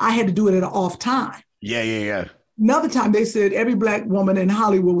because I had to do it at an off time. Yeah. Another time they said every Black woman in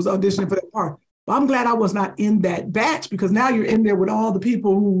Hollywood was auditioning for that part. But I'm glad I was not in that batch because now you're in there with all the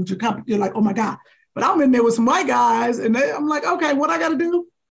people who you're like, oh my God. But I'm in there with some white guys and I'm like, okay, what I got to do?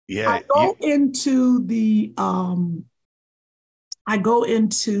 Yeah. I go into the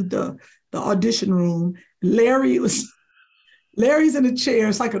audition room. Larry's in a chair.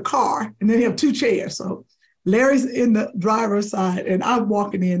 It's like a car. And then you have two chairs. So Larry's in the driver's side and I'm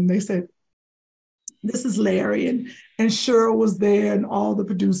walking in and they said, this is Larry. And Cheryl was there and all the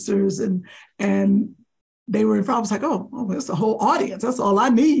producers and they were in front. I was like, oh, that's a whole audience. That's all I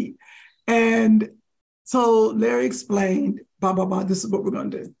need. And so Larry explained, blah, blah, blah, this is what we're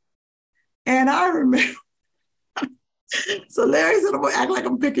going to do. And I remember, so Larry said, I'm going to act like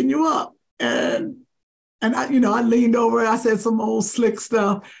I'm picking you up. And I leaned over and I said some old slick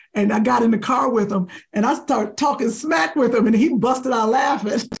stuff. And I got in the car with him and I started talking smack with him and he busted out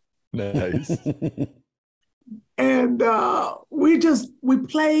laughing. Nice. And we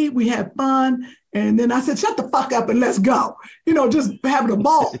played, we had fun. And then I said, shut the fuck up and let's go. Just having a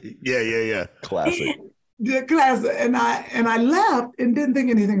ball. Yeah. Classic. Classic. And I left and didn't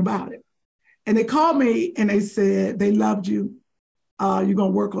think anything about it. And they called me and they said, they loved you. You're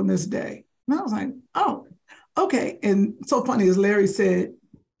going to work on this day. And I was like, oh, okay. And so funny as Larry said,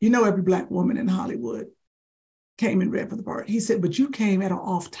 every Black woman in Hollywood came and read for the part. He said, but you came at an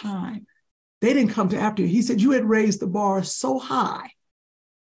off time. They didn't come to after you. He said, you had raised the bar so high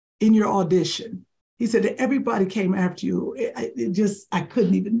in your audition. He said that everybody came after you. I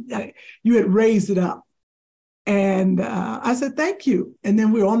couldn't even, you had raised it up. And I said, thank you. And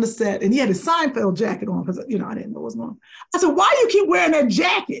then we were on the set and he had his Seinfeld jacket on because, I didn't know what was going on. I said, why do you keep wearing that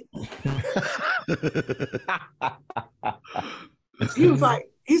jacket?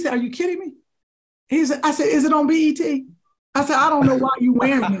 He said, are you kidding me? I said, is it on BET? I said, I don't know why you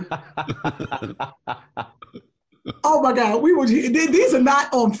wearing it. Oh my God, these are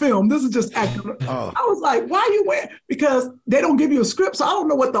not on film. This is just acting. Oh. I was like, why are you wearing? Because they don't give you a script. So I don't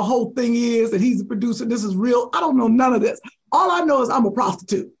know what the whole thing is that he's a producer. This is real. I don't know none of this. All I know is I'm a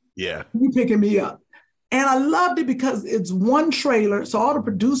prostitute. Yeah. You picking me up. And I loved it because it's one trailer. So all the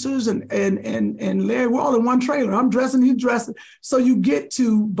producers and Larry, we're all in one trailer. I'm dressing, he's dressing. So you get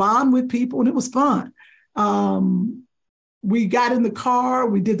to bond with people and it was fun. We got in the car,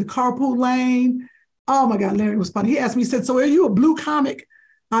 we did the carpool lane. Oh my God, Larry was funny. He asked me, he said, so are you a blue comic?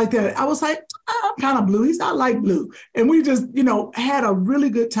 Like that. I was like, I'm kind of blue. He's not like blue. And we just, had a really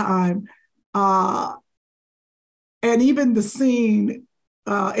good time. And even the scene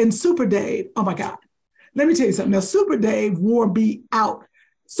in Super Dave, oh my God. Let me tell you something. Now, Super Dave wore me out.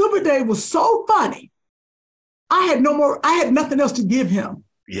 Super Dave was so funny. I had nothing else to give him.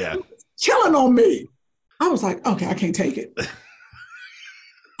 Yeah. He was killing on me. I was like, okay, I can't take it.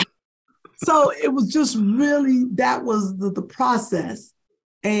 So it was just really, that was the process.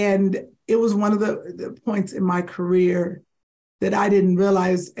 And it was one of the points in my career that I didn't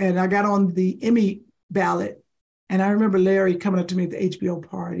realize. And I got on the Emmy ballot. And I remember Larry coming up to me at the HBO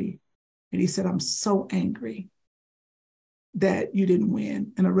party. And he said, I'm so angry that you didn't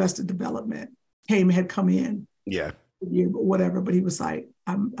win. And Arrested Development had come in. Yeah. Whatever. But he was like,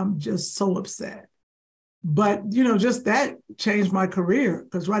 I'm just so upset. But, just that changed my career,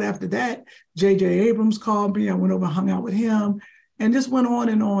 because right after that, J.J. Abrams called me. I went over and hung out with him and just went on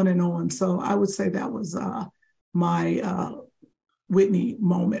and on and on. So I would say that was my Whitney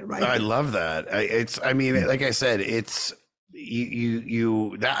moment, right? I love that. Like I said, it's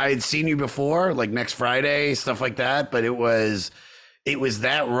you that I had seen you before, like Next Friday, stuff like that. But it was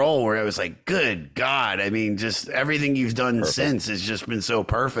that role where I was like, good God. I mean, just everything you've done since has just been so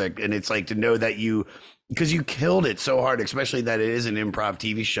perfect. And it's like to know that because you killed it so hard, especially that it is an improv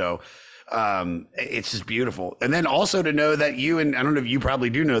TV show. It's just beautiful. And then also to know that you, and I don't know if you probably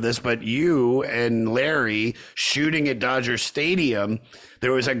do know this, but you and Larry shooting at Dodger Stadium,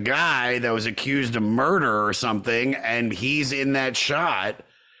 there was a guy that was accused of murder or something, and he's in that shot.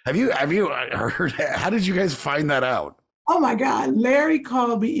 Have you heard, how did you guys find that out? Oh my God. Larry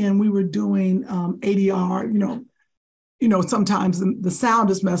called me in. We were doing ADR, sometimes the sound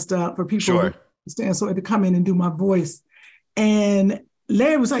is messed up for people. Sure. So I had to come in and do my voice. And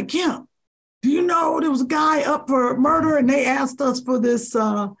Larry was like, Kim, do you know there was a guy up for murder? And they asked us for this.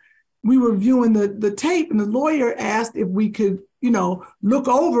 We were viewing the tape, and the lawyer asked if we could, look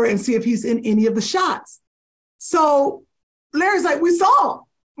over and see if he's in any of the shots. So Larry's like, we saw him.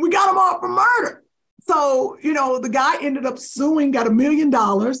 We got him off for murder. So, the guy ended up suing, got $1 million,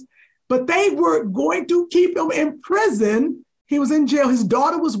 but they were going to keep him in prison. He was in jail. His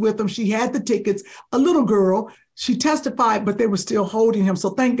daughter was with him. She had the tickets, a little girl. She testified, but they were still holding him. So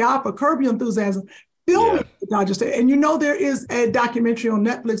thank God for Curb Your Enthusiasm filming the Dodger Stadium. And there is a documentary on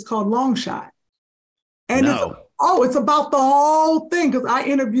Netflix called Long Shot. And it's about the whole thing, because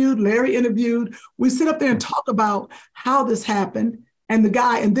Larry interviewed. We sit up there and talk about how this happened and the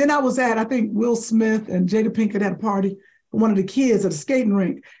guy. And then I was I think Will Smith and Jada Pinkett had a party for one of the kids at a skating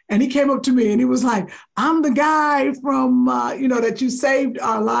rink. And he came up to me and he was like, I'm the guy from, that you saved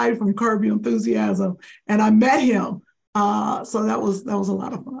our life from Curb Your Enthusiasm. And I met him. So that was a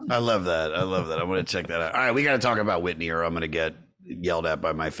lot of fun. I love that. I'm going to check that out. All right, we got to talk about Whitney, or I'm going to get yelled at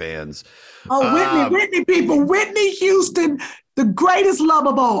by my fans. Oh, Whitney people, Whitney Houston, the greatest love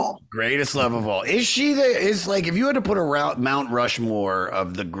of all. Greatest love of all. Is she if you had to put a Mount Rushmore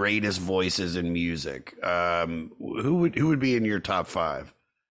of the greatest voices in music, who would be in your top 5?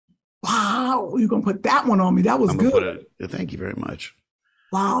 Wow, you're going to put that one on me. That was good. Thank you very much.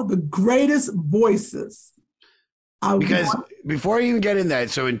 Wow, the greatest voices. Because before I even get in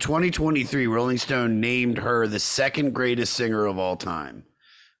that, so in 2023, Rolling Stone named her the second greatest singer of all time.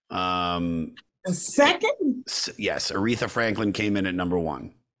 The second? Yes, Aretha Franklin came in at number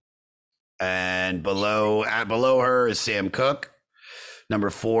 1. And below her is Sam Cooke. Number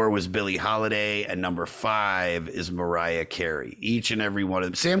 4 was Billie Holiday, and number 5 is Mariah Carey. Each and every one of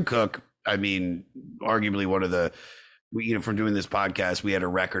them. Sam Cooke, I mean, arguably one of the, from doing this podcast, we had a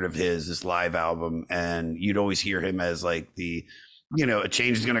record of this live album, and you'd always hear him as like the, a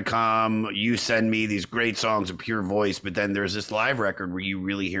change is going to come. You send me these great songs of pure voice, but then there's this live record where you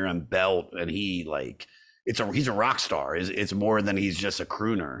really hear him belt, and he's a rock star. It's more than he's just a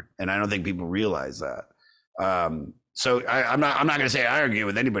crooner, and I don't think people realize that. So I'm not going to say I argue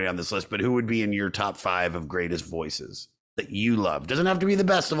with anybody on this list, but who would be in your top 5 of greatest voices that you love? Doesn't have to be the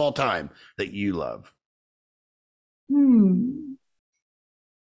best of all time, that you love.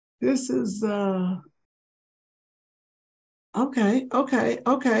 This is okay.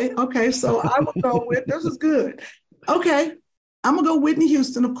 So I will go with, this is good. Okay, I'm gonna go Whitney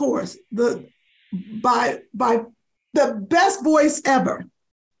Houston, of course. By the best voice ever.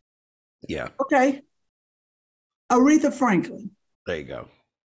 Yeah. Okay. Aretha Franklin. There you go.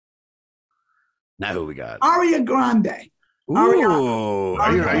 Now who we got? Ariana Grande. Ooh,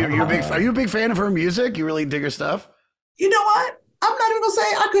 are you a big fan of her music? You really dig her stuff? You know what? I'm not even gonna say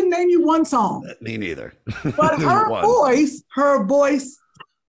I couldn't name you one song. Me neither. But her voice,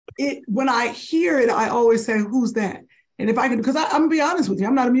 when I hear it, I always say, "Who's that?" And if I can, because I'm gonna be honest with you,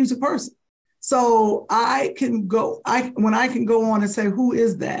 I'm not a music person, so I can go on and say, "Who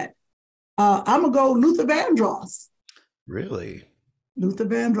is that?" I'm gonna go Luther Vandross. Really? Luther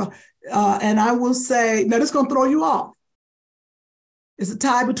Vandross, and I will say, now this is gonna throw you off. It's a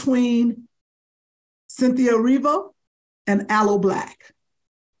tie between Cynthia Erivo and Aloe Black.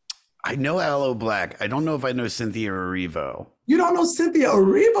 I know Aloe Black. I don't know if I know Cynthia Erivo. You don't know Cynthia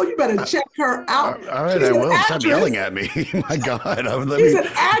Erivo? You better check her out. All right, She's I an will. Stop actress. yelling at me. My God. She's an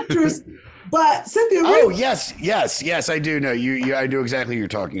actress, but Cynthia Erivo. Oh, yes, I do know. I do exactly what you're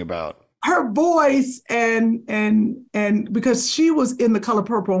talking about. Her voice and because she was in The Color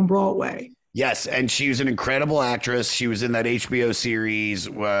Purple on Broadway. Yes, and she was an incredible actress. She was in that HBO series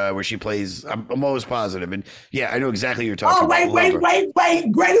where she plays. I'm always positive, and yeah, I know exactly what you're talking about. Wait!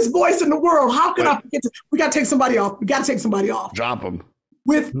 Greatest voice in the world. How can I forget? We got to take somebody off. Drop them.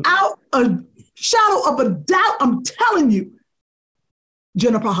 Without a shadow of a doubt, I'm telling you,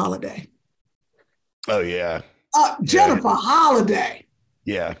 Jennifer Holliday. Oh yeah. Jennifer Holliday.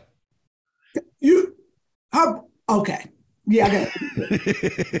 Yeah. Okay. Yeah, I got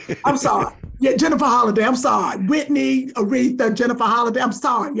it. I'm sorry. Yeah, Jennifer Holliday. I'm sorry. Whitney, Aretha, Jennifer Holliday. I'm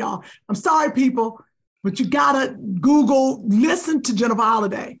sorry, y'all. I'm sorry, people. But you gotta listen to Jennifer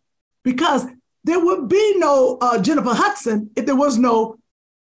Holliday, because there would be no Jennifer Hudson if there was no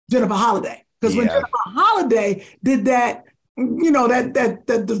Jennifer Holliday. Because when Jennifer Holliday did that,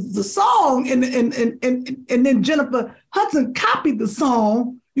 the song, and then Jennifer Hudson copied the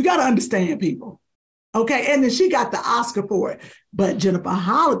song. You got to understand, people. Okay, and then she got the Oscar for it. But Jennifer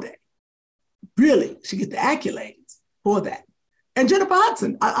Holliday, really, she get the accolades for that. And Jennifer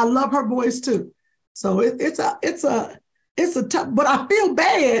Hudson, I love her voice too. So it's a tough. But I feel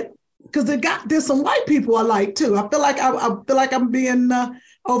bad because there's some white people I like too. I feel like I'm being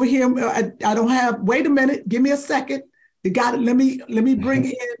over here. I don't have. Wait a minute. Give me a second. You got it. Let me bring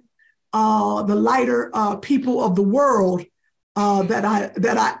in the lighter people of the world. That I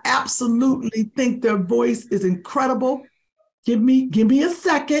absolutely think their voice is incredible. Give me a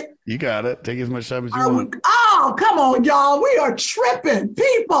second. You got it. Take as much time as you want. Oh, come on, y'all. We are tripping.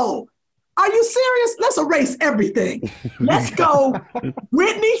 People, are you serious? Let's erase everything. Let's go.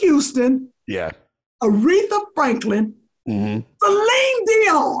 Whitney Houston. Yeah. Aretha Franklin. Mm-hmm. Celine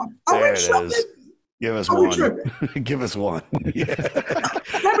Dion. There it is. Give us one. Give us one. Yeah.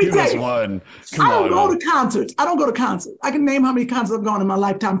 Let me Give tell us you, one. I don't go to concerts. I can name how many concerts I've gone in my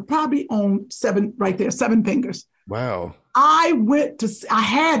lifetime. Probably on 7 fingers. Wow. I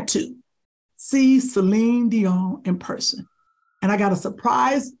had to see Celine Dion in person. And I got a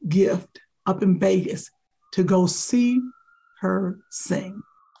surprise gift up in Vegas to go see her sing.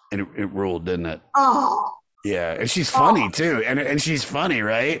 And it ruled, didn't it? Oh. Yeah. And she's funny too. And she's funny,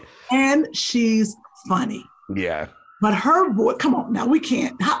 right? And she's funny. Yeah. But her voice, come on now, we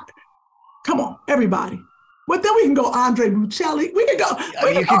can't. Come on, everybody. But then we can go Andre Bocelli. We can go.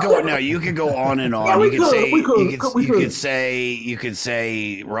 You could go on and on. Yeah, You could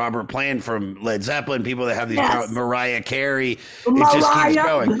say Robert Plant from Led Zeppelin. People that have these Mariah Carey. Mariah. It just keeps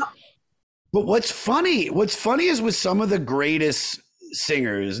going. But what's funny is with some of the greatest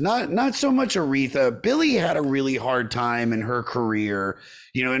singers, not so much Aretha. Billie had a really hard time in her career,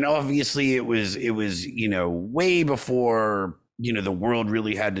 and obviously it was way before the world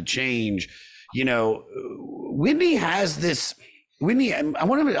really had to change. Whitney has this. Whitney, I don't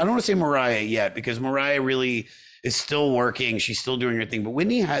want to say Mariah yet, because Mariah really is still working. She's still doing her thing, but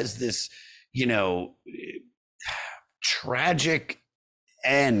Whitney has this, tragic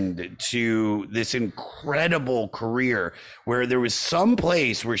end to this incredible career, where there was some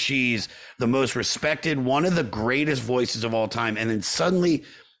place where she's the most respected, one of the greatest voices of all time, and then suddenly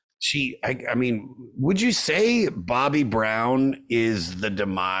I mean, would you say Bobby Brown is the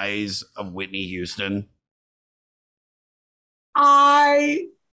demise of Whitney Houston? I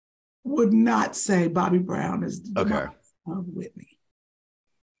would not say Bobby Brown is the demise of Whitney.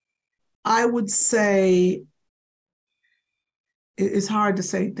 I would say it's hard to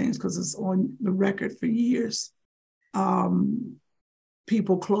say things because it's on the record for years.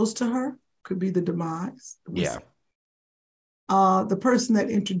 People close to her could be the demise. Yeah. The person that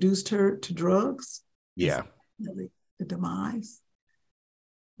introduced her to drugs. Yeah. Really the demise.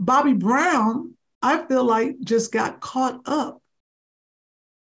 Bobby Brown, I feel like, just got caught up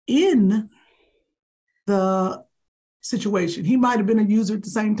in the situation. He might have been a user at the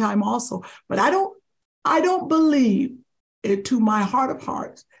same time also, but I don't believe it to my heart of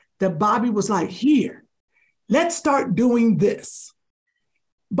hearts that Bobby was like, here, let's start doing this.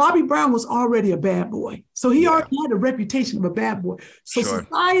 Bobby Brown was already a bad boy. So he already had a reputation of a bad boy. So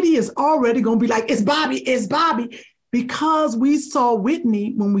society is already going to be like, it's Bobby, because we saw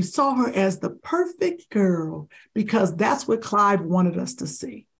Whitney when we saw her as the perfect girl, because that's what Clive wanted us to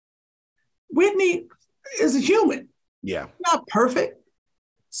see. Whitney is a human. Yeah. Not perfect.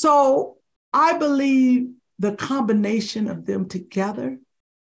 So I believe the combination of them together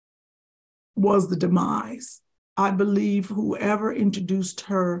was the demise. I believe whoever introduced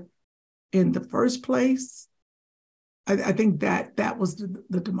her in the first place, I think that was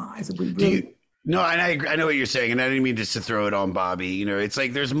the demise. If we really, No, and I agree. I know what you're saying, and I didn't mean just to throw it on Bobby. You know, it's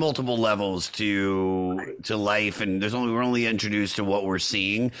like there's multiple levels to life, and we're only introduced to what we're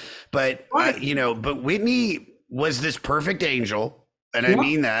seeing. But but Whitney was this perfect angel. And I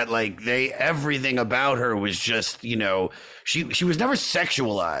mean that, like, everything about her was just, you know, she was never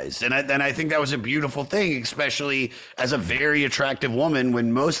sexualized. And I think that was a beautiful thing, especially as a very attractive woman,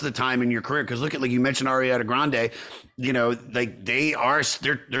 when most of the time in your career, because look at, like you mentioned Ariana Grande, you know, like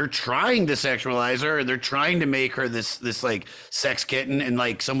they're trying to sexualize her. They're trying to make her this like sex kitten. And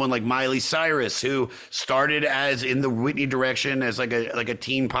like someone like Miley Cyrus, who started as in the Whitney direction as like a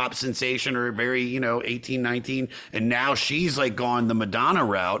teen pop sensation, or very, you know, 18, 19. And now she's like gone the Madonna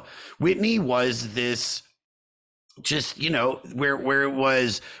route. Whitney was this just, you know, where it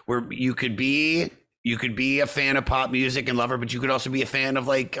was where you could be a fan of pop music and love her, but you could also be a fan of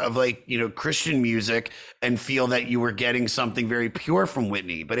like, you know, Christian music and feel that you were getting something very pure from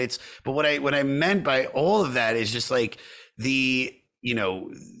Whitney. But what I meant by all of that is just like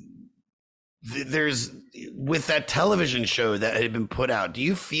there's with that television show that had been put out, do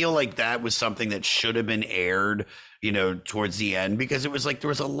you feel like that was something that should have been aired, you know, towards the end? Because it was like there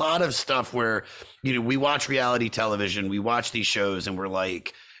was a lot of stuff where, you know, we watch reality television, we watch these shows, and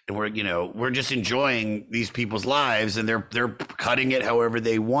we're just enjoying these people's lives, and they're cutting it however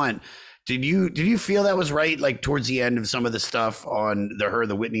they want. Did you feel that was right? Like towards the end of some of the stuff on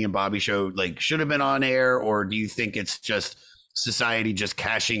the Whitney and Bobby show, like should have been on air, or do you think it's just society just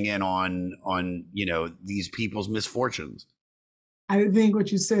cashing in on, you know, these people's misfortunes? I think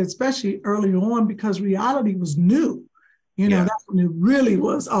what you said, especially early on, because reality was new. You know, that's when it really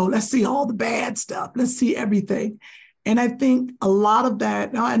was, let's see all the bad stuff. Let's see everything. And I think a lot of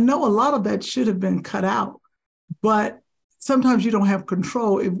that, now I know a lot of that should have been cut out, but sometimes you don't have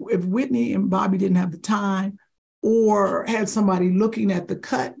control. If Whitney and Bobby didn't have the time, or had somebody looking at the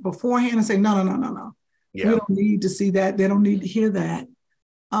cut beforehand and say, no. Yeah. We don't need to see that. They don't need to hear that.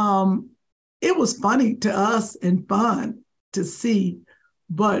 It was funny to us and fun to see,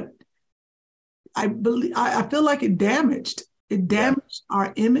 but I feel like it damaged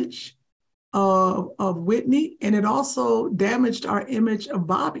our image of Whitney, and it also damaged our image of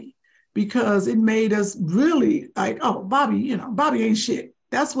Bobby, because it made us really like, oh, Bobby, you know, Bobby ain't shit.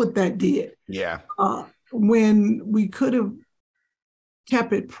 That's what that did. Yeah. When we could have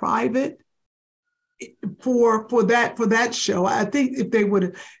kept it private for that show. I think if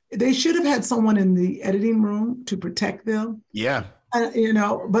they should have had someone in the editing room to protect them. Yeah. You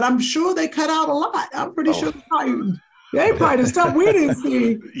know, but I'm sure they cut out a lot. I'm pretty sure they probably the stuff we didn't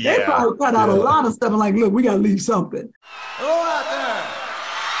see. They probably cut out a lot of stuff. And like, look, we got to leave something. Hello out there.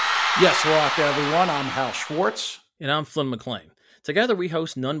 Yes, hello out there, everyone. I'm Hal Schwartz. And I'm Flynn McLean. Together, we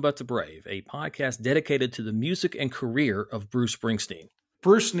host None But the Brave, a podcast dedicated to the music and career of Bruce Springsteen.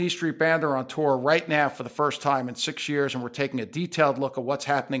 Bruce and E Street Band are on tour right now for the first time in 6 years, and we're taking a detailed look at what's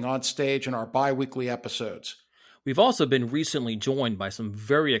happening on stage in our bi-weekly episodes. We've also been recently joined by some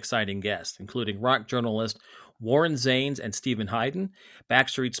very exciting guests, including rock journalist Warren Zanes and Stephen Hayden,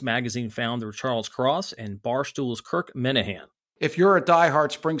 Backstreet's Magazine founder Charles Cross, and Barstool's Kirk Minahan. If you're a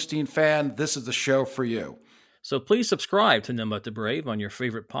diehard Springsteen fan, this is the show for you. So please subscribe to None But the Brave on your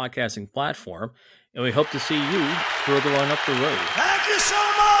favorite podcasting platform, and we hope to see you further on up the road. Thank you so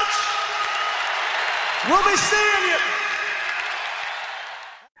much. We'll be seeing you.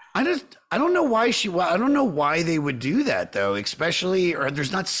 I don't know why I don't know why they would do that though, especially, or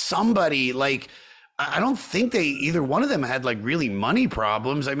there's not somebody like, I don't think either one of them had like really money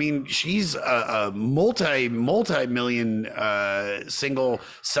problems. I mean, she's a multi-million single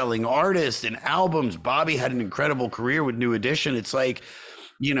selling artist and albums. Bobby had an incredible career with New Edition. It's like,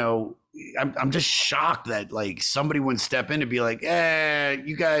 you know, I'm just shocked that like somebody wouldn't step in and be like,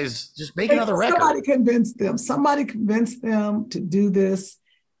 you guys just make another record. Somebody convinced them to do this.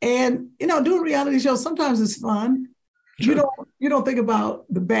 And, you know, doing reality shows sometimes is fun. Sure. You don't think about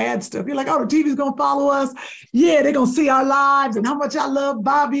the bad stuff. You're like, oh, the TV's gonna follow us. Yeah, they're gonna see our lives and how much I love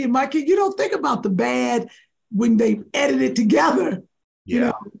Bobby and my kid. You don't think about the bad when they edit it together. Yeah. You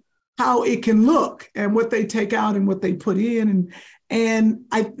know, how it can look and what they take out and what they put in. And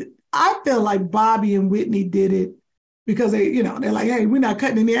I feel like Bobby and Whitney did it because they, you know, they're like, hey, we're not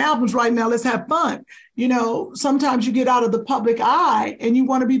cutting any albums right now. Let's have fun. You know, sometimes you get out of the public eye and you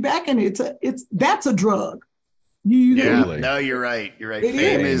want to be back in it. That's a drug. No, you're right. You're right.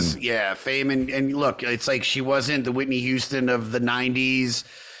 Fame and look, it's like she wasn't the Whitney Houston of the 90s.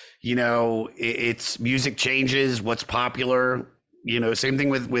 You know, it's music changes, what's popular. You know, same thing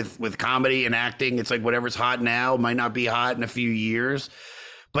with comedy and acting. It's like whatever's hot now might not be hot in a few years.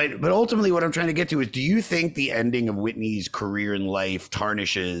 But ultimately what I'm trying to get to is, do you think the ending of Whitney's career in life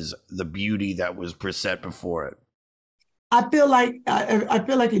tarnishes the beauty that was set before it? I feel like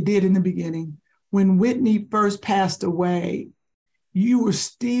it did in the beginning. When Whitney first passed away, you were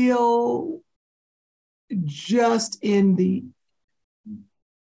still just in the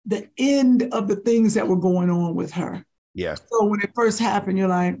end of the things that were going on with her. Yeah. So when it first happened, you're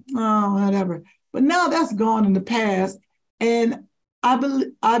like, oh, whatever. But now that's gone in the past. And I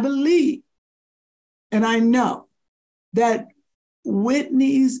believe, and I know that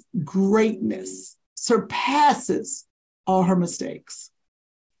Whitney's greatness surpasses all her mistakes.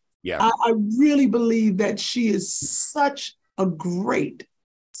 Yeah. I really believe that she is such a great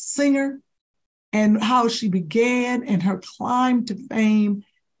singer, and how she began and her climb to fame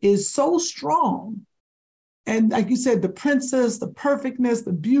is so strong. And like you said, the princess, the perfectness,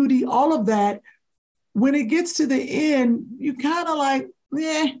 the beauty, all of that, when it gets to the end, you kind of like,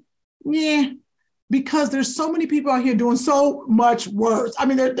 yeah, because there's so many people out here doing so much worse. I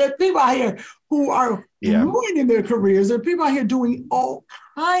mean, there are people out here who are ruining their careers. There are people out here doing all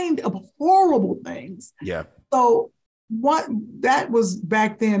kind of horrible things. Yeah. So what that was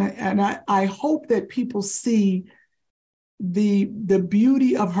back then, and I hope that people see the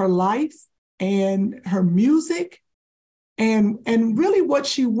beauty of her life and her music and really what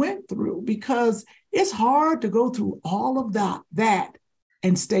she went through, because it's hard to go through all of that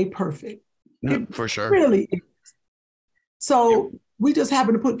and stay perfect. No, for sure. Really is. So we just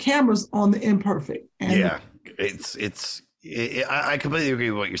happen to put cameras on the imperfect. And I completely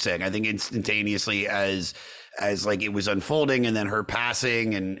agree with what you're saying. I think instantaneously as like it was unfolding, and then her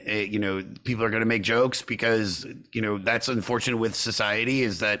passing, and people are going to make jokes because that's unfortunate with society,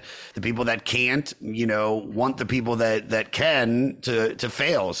 is that the people that can't want the people that can to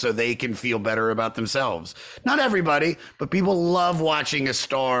fail so they can feel better about themselves. Not everybody, but people love watching a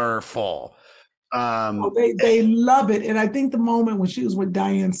star fall. They love it. And I think the moment when she was with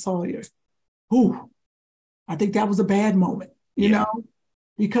Diane Sawyer, I think that was a bad moment, you know,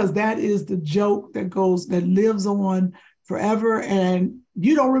 because that is the joke that lives on forever. And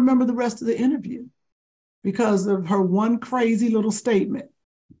you don't remember the rest of the interview because of her one crazy little statement.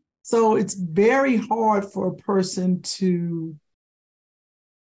 So it's very hard for a person to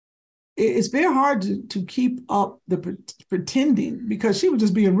keep up the pretending, because she was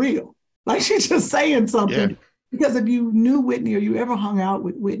just being real. Like she's just saying something. Yeah. Because if you knew Whitney or you ever hung out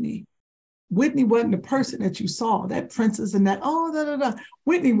with Whitney, Whitney wasn't the person that you saw, that princess and that,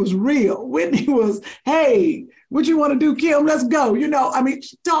 Whitney was real. Whitney was, hey, what you want to do, Kim? Let's go.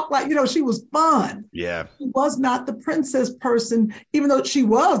 She talked like, she was fun. Yeah. She was not the princess person, even though she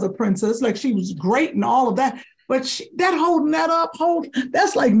was a princess, like she was great and all of that. But holding that up,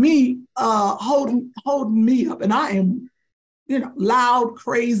 that's like me holding me up. And I am, loud,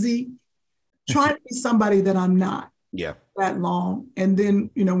 crazy, trying to be somebody that I'm not. Yeah. That long. And then,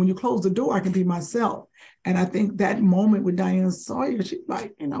 when you close the door, I can be myself. And I think that moment with Diane Sawyer, she's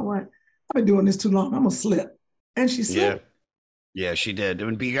like, you know what? I've been doing this too long. I'm going to slip. And she slipped. Yeah, she did.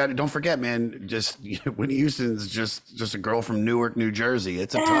 And don't forget, man, just Whitney Houston's just a girl from Newark, New Jersey.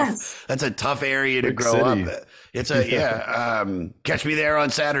 It's that's a tough area to grow up. It's catch me there on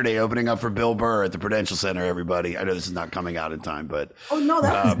Saturday, opening up for Bill Burr at the Prudential Center, everybody. I know this is not coming out in time, but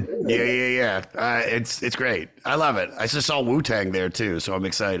it's great. I love it. I just saw Wu-Tang there too, so I'm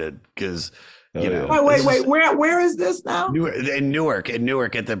excited because Wait. Where is this now? In Newark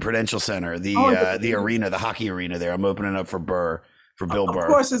at the Prudential Center, the arena, the hockey arena there. I'm opening up for Burr, for Bill Burr. Of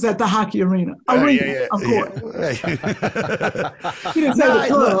course, it's at the hockey arena. Of course. He didn't say the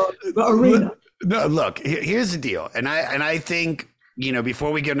club, the arena. No, look, here's the deal. And I think,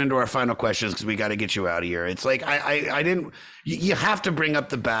 before we get into our final questions, because we got to get you out of here. It's like, you have to bring up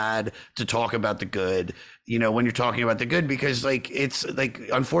the bad to talk about the good, when you're talking about the good, because it's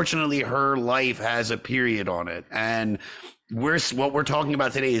unfortunately her life has a period on it. And what we're talking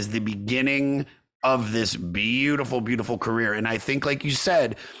about today is the beginning of this beautiful, beautiful career. And I think, like you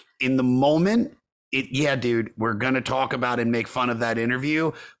said, in the moment, dude, we're going to talk about and make fun of that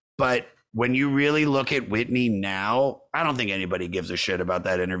interview. But when you really look at Whitney now, I don't think anybody gives a shit about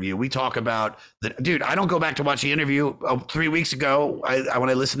that interview. We talk about dude, I don't go back to watch the interview. 3 weeks ago, when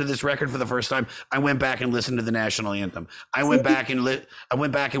I listened to this record for the first time, I went back and listened to the national anthem. I went back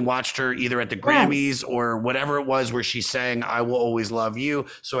and watched her either at the Grammys or whatever it was where she sang "I Will Always Love You,"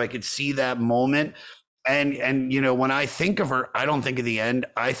 so I could see that moment. And when I think of her, I don't think of the end.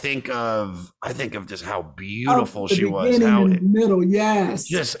 I think of just how beautiful she was, how in the middle, yes,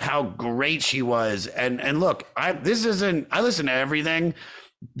 just how great she was. And look, I listen to everything.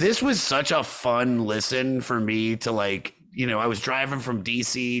 This was such a fun listen for me to I was driving from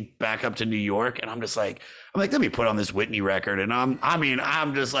DC back up to New York, and I'm like, let me put on this Whitney record. And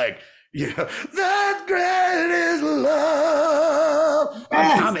I'm just like, that great is love.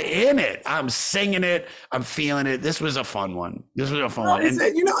 I'm in it. I'm singing it. I'm feeling it. This was a fun one. And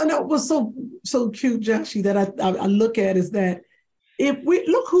it was so cute, Joshy, that I look at is that if we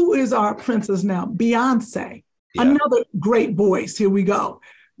look who is our princess now, Beyonce, another great voice. Here we go.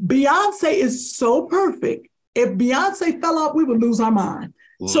 Beyonce is so perfect. If Beyonce fell off, we would lose our mind.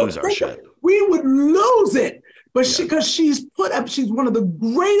 Lose our shit. We would lose it. But because she's one of the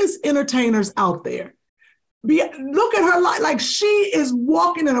greatest entertainers out there. Look at her like she is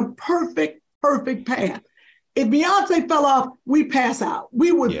walking in a perfect path. If Beyonce fell off, we pass out.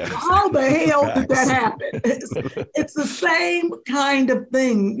 We would, how the hell did that happen? It's the same kind of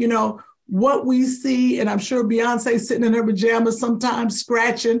thing, what we see, and I'm sure Beyonce sitting in her pajamas sometimes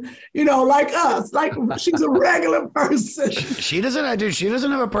scratching, like us, like she's a regular person. She doesn't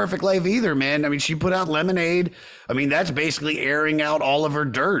have a perfect life either, man. I mean, she put out Lemonade. I mean, that's basically airing out all of her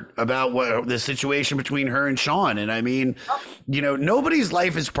dirt about what the situation between her and Sean. And I mean, nobody's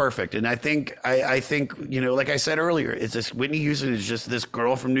life is perfect. And I think, like I said earlier, it's this Whitney Houston is just this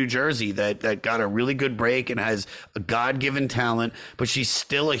girl from New Jersey that got a really good break and has a God-given talent, but she's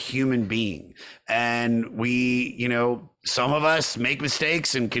still a human being. And we, some of us make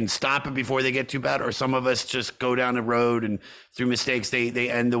mistakes and can stop it before they get too bad, or some of us just go down the road and through mistakes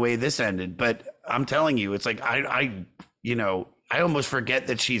they end the way this ended. But I'm telling you, it's like I almost forget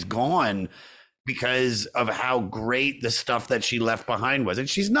that she's gone because of how great the stuff that she left behind was. And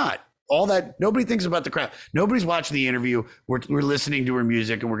she's not. All that, nobody thinks about the crowd. Nobody's watching the interview. We're listening to her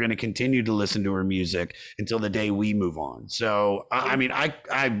music, and we're going to continue to listen to her music until the day we move on. So, I mean,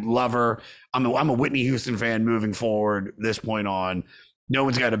 I love her. I'm a Whitney Houston fan moving forward this point on. No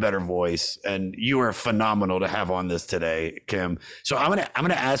one's got a better voice, and you are phenomenal to have on this today, Kim. So I'm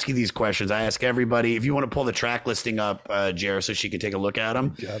gonna ask you these questions. I ask everybody, if you want to pull the track listing up, Jared, so she can take a look at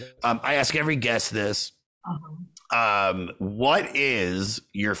them. Got it. I ask every guest this. What is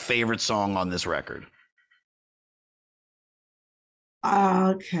your favorite song on this record?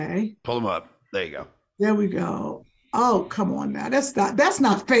 Okay. Pull them up. There you go. There we go. Oh, come on now. That's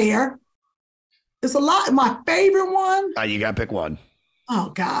not fair. It's a lot. My favorite one. You got to pick one.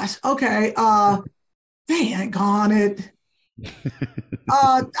 Oh gosh. Okay. Dang on it.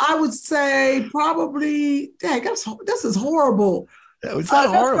 I would say probably. Dang, this is horrible. It's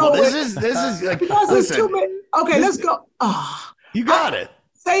not horrible. This is like. Listen, okay, let's go. Oh, you got it.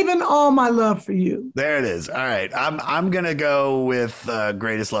 Saving all my love for you. There it is. All right, I'm gonna go with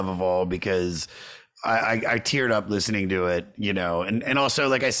Greatest Love of All because I teared up listening to it, and also,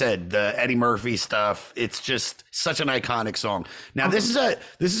 like I said, the Eddie Murphy stuff. It's just such an iconic song. Now, this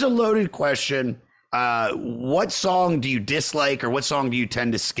is a loaded question. What song do you dislike, or what song do you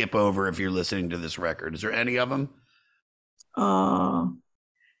tend to skip over if you're listening to this record? Is there any of them? Dang,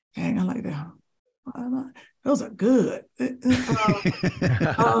 I like that. Those are good.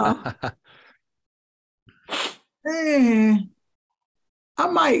 I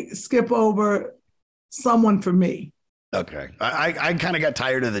might skip over Someone for Me. Okay. I kind of got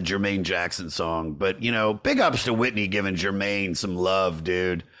tired of the Jermaine Jackson song, but big ups to Whitney giving Jermaine some love,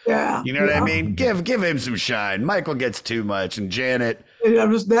 dude. Yeah. You know what I mean? Give him some shine. Michael gets too much, and Janet.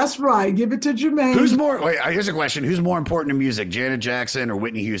 That's right. Give it to Jermaine. Here's a question. Who's more important to music, Janet Jackson or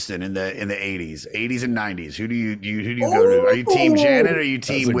Whitney Houston in the 80s and 90s? Who do you go to? Are you team Janet or are you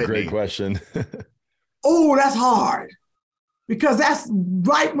team Whitney? Great question. Oh, that's hard. Because that's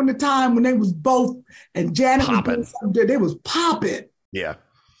right when the time when they was both, and Janet was doing something, they was popping. Yeah.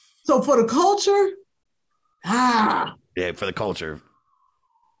 So for the culture, yeah, for the culture.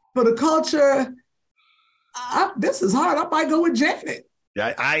 This is hard. I might go with Janet.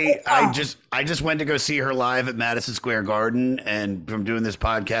 I just went to go see her live at Madison Square Garden, and from doing this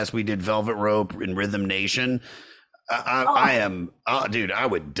podcast, we did Velvet Rope and Rhythm Nation. Dude, I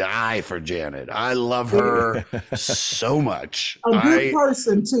would die for Janet. I love her so much. A good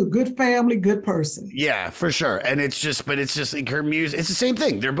person too. Good family, good person. Yeah, for sure. And it's just like her music. It's the same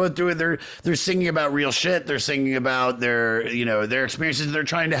thing. They're both doing. They're singing about real shit. They're singing about their experiences. They're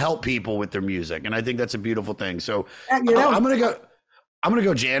trying to help people with their music, and I think that's a beautiful thing. So I'm gonna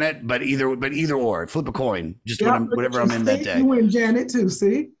go Janet, but either or. Flip a coin. Just whatever I'm in that day. You win Janet too.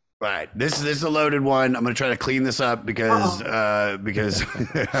 See. Right. This is a loaded one. I'm going to try to clean this up because I'm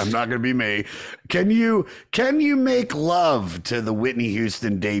not going to be me. Can you make love to the Whitney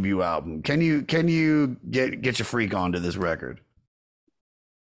Houston debut album? Can you get your freak onto this record?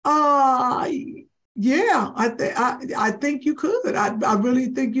 Yeah, I think you could. I really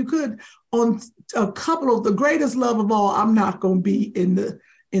think you could. On a couple of the greatest love of all, I'm not going to be in the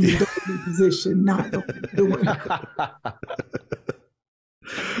WWE position. Not doing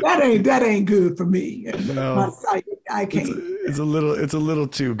that ain't good for me. No, I can't. It's a little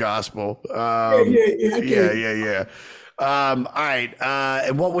too gospel. Yeah. All right.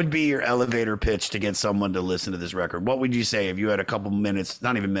 And what would be your elevator pitch to get someone to listen to this record? What would you say if you had a couple minutes,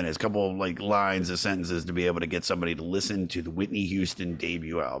 not even minutes, a couple of like lines or sentences to be able to get somebody to listen to the Whitney Houston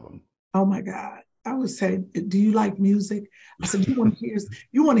debut album? Oh my God. I would say, do you like music? I said, you want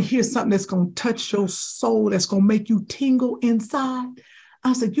to hear something that's going to touch your soul, that's going to make you tingle inside?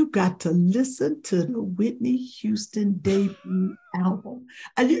 I said, you got to listen to the Whitney Houston debut album.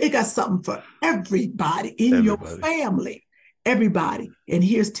 And it got something for everybody in your family. Everybody. And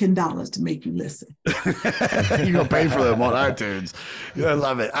here's $10 to make you listen. You're going to pay for them on iTunes. I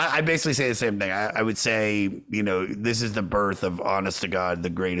love it. I basically say the same thing. I would say, this is the birth of, honest to God, the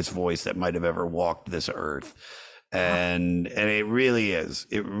greatest voice that might have ever walked this earth. And it really is.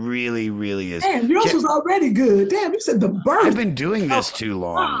 It really, really is. Damn, yours was already good. Damn, you said the birth. I've been doing this too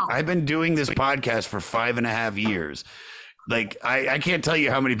long. Wow. I've been doing this podcast for 5.5 years. Like, I can't tell you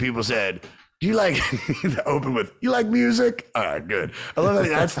how many people said, do you like to open with, you like music? All right, good. I love that.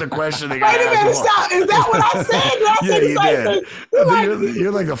 That's the question they got. Wait a minute, stop. Is that what I said? Yeah, you did.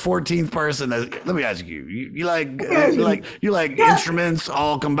 You're like the 14th person that, let me ask you, you like instruments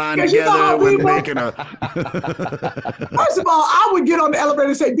all combined together when making a. First of all, I would get on the elevator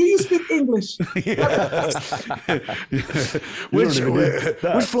and say, do you speak English? Which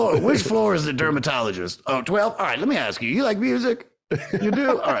floor is the dermatologist? Oh, 12? All right, let me ask you, you like music? You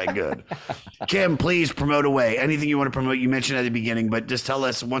do? All right, good. Kim, please promote away. Anything you want to promote, you mentioned at the beginning, but just tell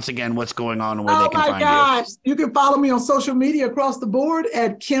us once again what's going on and where they can find you. Oh my gosh. You can follow me on social media across the board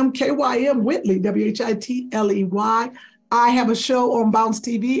at Kim, KYM Whitley, WHITLEY. I have a show on Bounce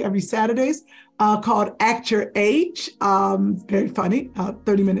TV every Saturdays called Act Your Age. Very funny,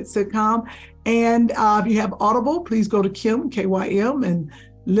 30-minute sitcom. And if you have Audible, please go to Kim, KYM, and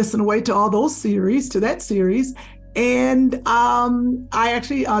listen away to all those series, to that series. And I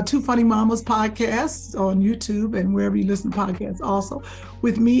actually, Two Funny Mamas podcast on YouTube and wherever you listen to podcasts also,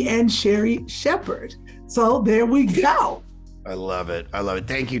 with me and Sherry Shepherd. So there we go. I love it.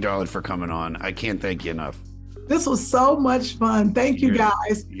 Thank you, darling, for coming on. I can't thank you enough. This was so much fun. Thank you,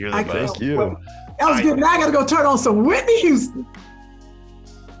 guys. You're the best. Thank you. That was good. Now I got to go turn on some Whitney Houston.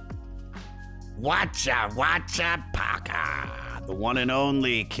 Watcha Paka. The one and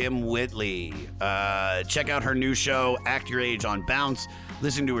only Kim Whitley. Check out her new show, Act Your Age, on Bounce.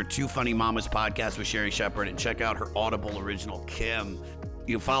 Listen to her Two Funny Mamas podcast with Sherry Shepherd, and check out her Audible original, Kim.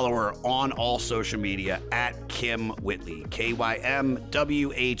 You can follow her on all social media at Kim Whitley, KYMWHITLEY.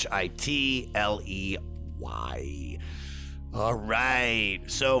 All right.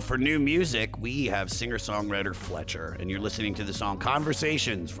 So for new music, we have singer-songwriter Fletcher, and you're listening to the song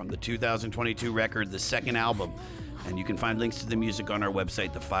Conversations from the 2022 record, the second album. And you can find links to the music on our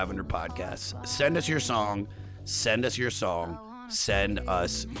website, The 500 Podcasts. Send us your song,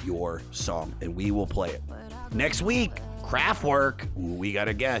 and we will play it. Next week, Kraftwerk. We got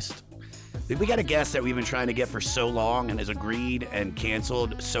a guest. We got a guest that we've been trying to get for so long and has agreed and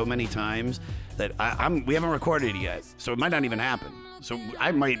canceled so many times that we haven't recorded it yet. So it might not even happen. So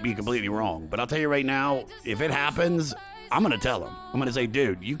I might be completely wrong. But I'll tell you right now, if it happens, I'm going to tell him. I'm going to say,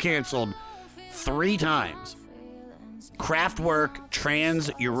 dude, you canceled 3 times. Kraftwerk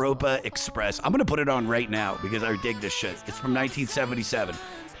Trans Europa Express. I'm going to put it on right now because I dig this shit. It's from 1977.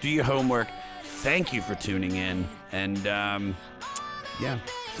 Do your homework. Thank you for tuning in. And, see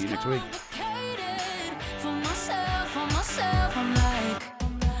you next week.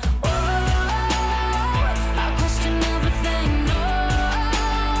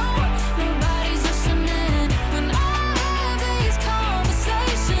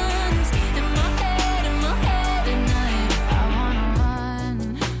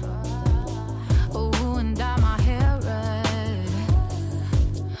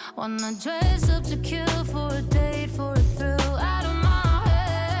 Wanna dress up to kill for a date, for a thrill out of my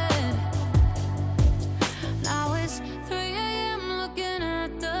head. Now it's 3 a.m. looking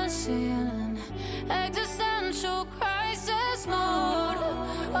at the ceiling. Existential crisis mode.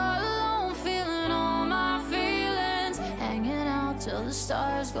 All alone, feeling all my feelings. Hanging out till the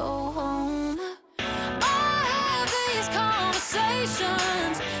stars go home. I have these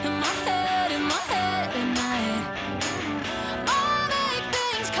conversations in my head at night.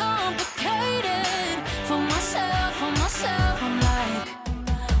 I'm like,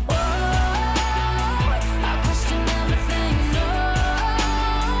 whoa, I question everything, no,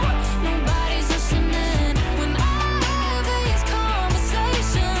 nobody's listening.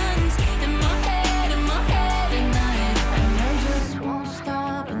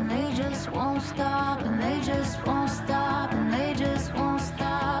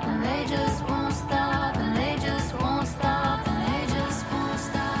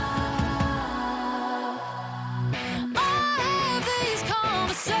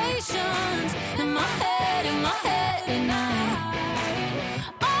 my head at night.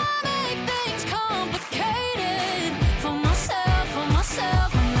 I make things complicated for myself.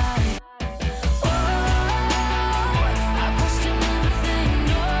 I'm like, whoa, I question everything.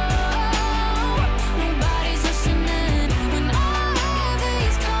 No, nobody's listening when I have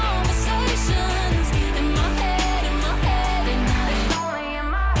these conversations in my head at night. Only in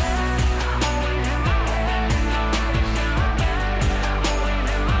my head, always in my head at night. Always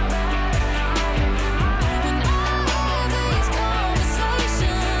in my bed at night. When I have these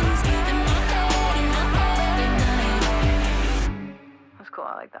conversations in my head at night. That's cool.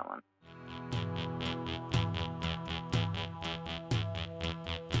 I like that one.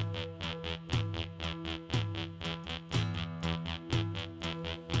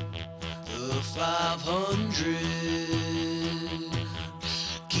 The 500,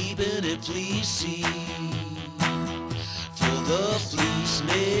 keeping it fleecy for the Fleece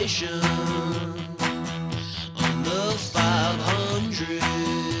Nation on the 500.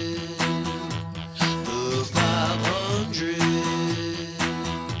 The 500.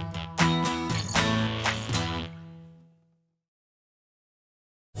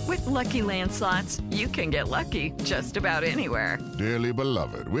 With Lucky Land Slots, you can get lucky just about anywhere. Dearly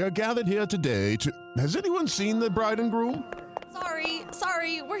beloved, we are gathered here today to... Has anyone seen the bride and groom?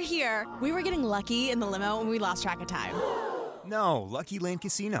 Sorry, we're here. We were getting lucky in the limo and we lost track of time. No, Lucky Land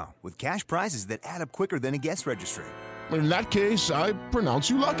Casino, with cash prizes that add up quicker than a guest registry. In that case, I pronounce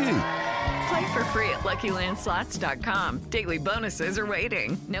you lucky. Play for free at LuckyLandSlots.com. Daily bonuses are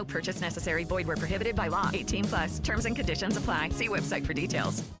waiting. No purchase necessary. Void where prohibited by law. 18+. Terms and conditions apply. See website for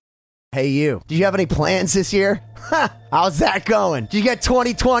details. Hey, you. Do you have any plans this year? Ha! How's that going? Did you get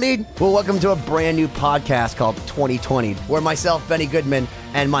 2020'd? Well, welcome to a brand new podcast called 2020'd, where myself, Benny Goodman,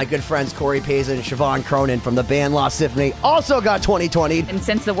 and my good friends Corey Payson and Siobhan Cronin from the band Lost Symphony also got 2020'd. And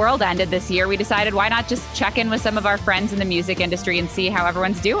since the world ended this year, we decided why not just check in with some of our friends in the music industry and see how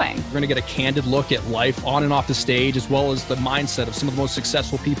everyone's doing. We're going to get a candid look at life on and off the stage, as well as the mindset of some of the most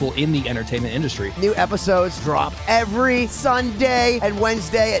successful people in the entertainment industry. New episodes drop every Sunday and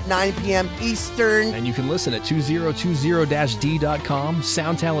Wednesday at 9 p.m. Eastern. And you can listen at 2020-d.com,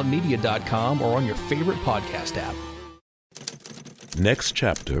 soundtalentmedia.com, or on your favorite podcast app. Next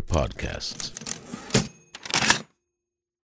Chapter Podcasts.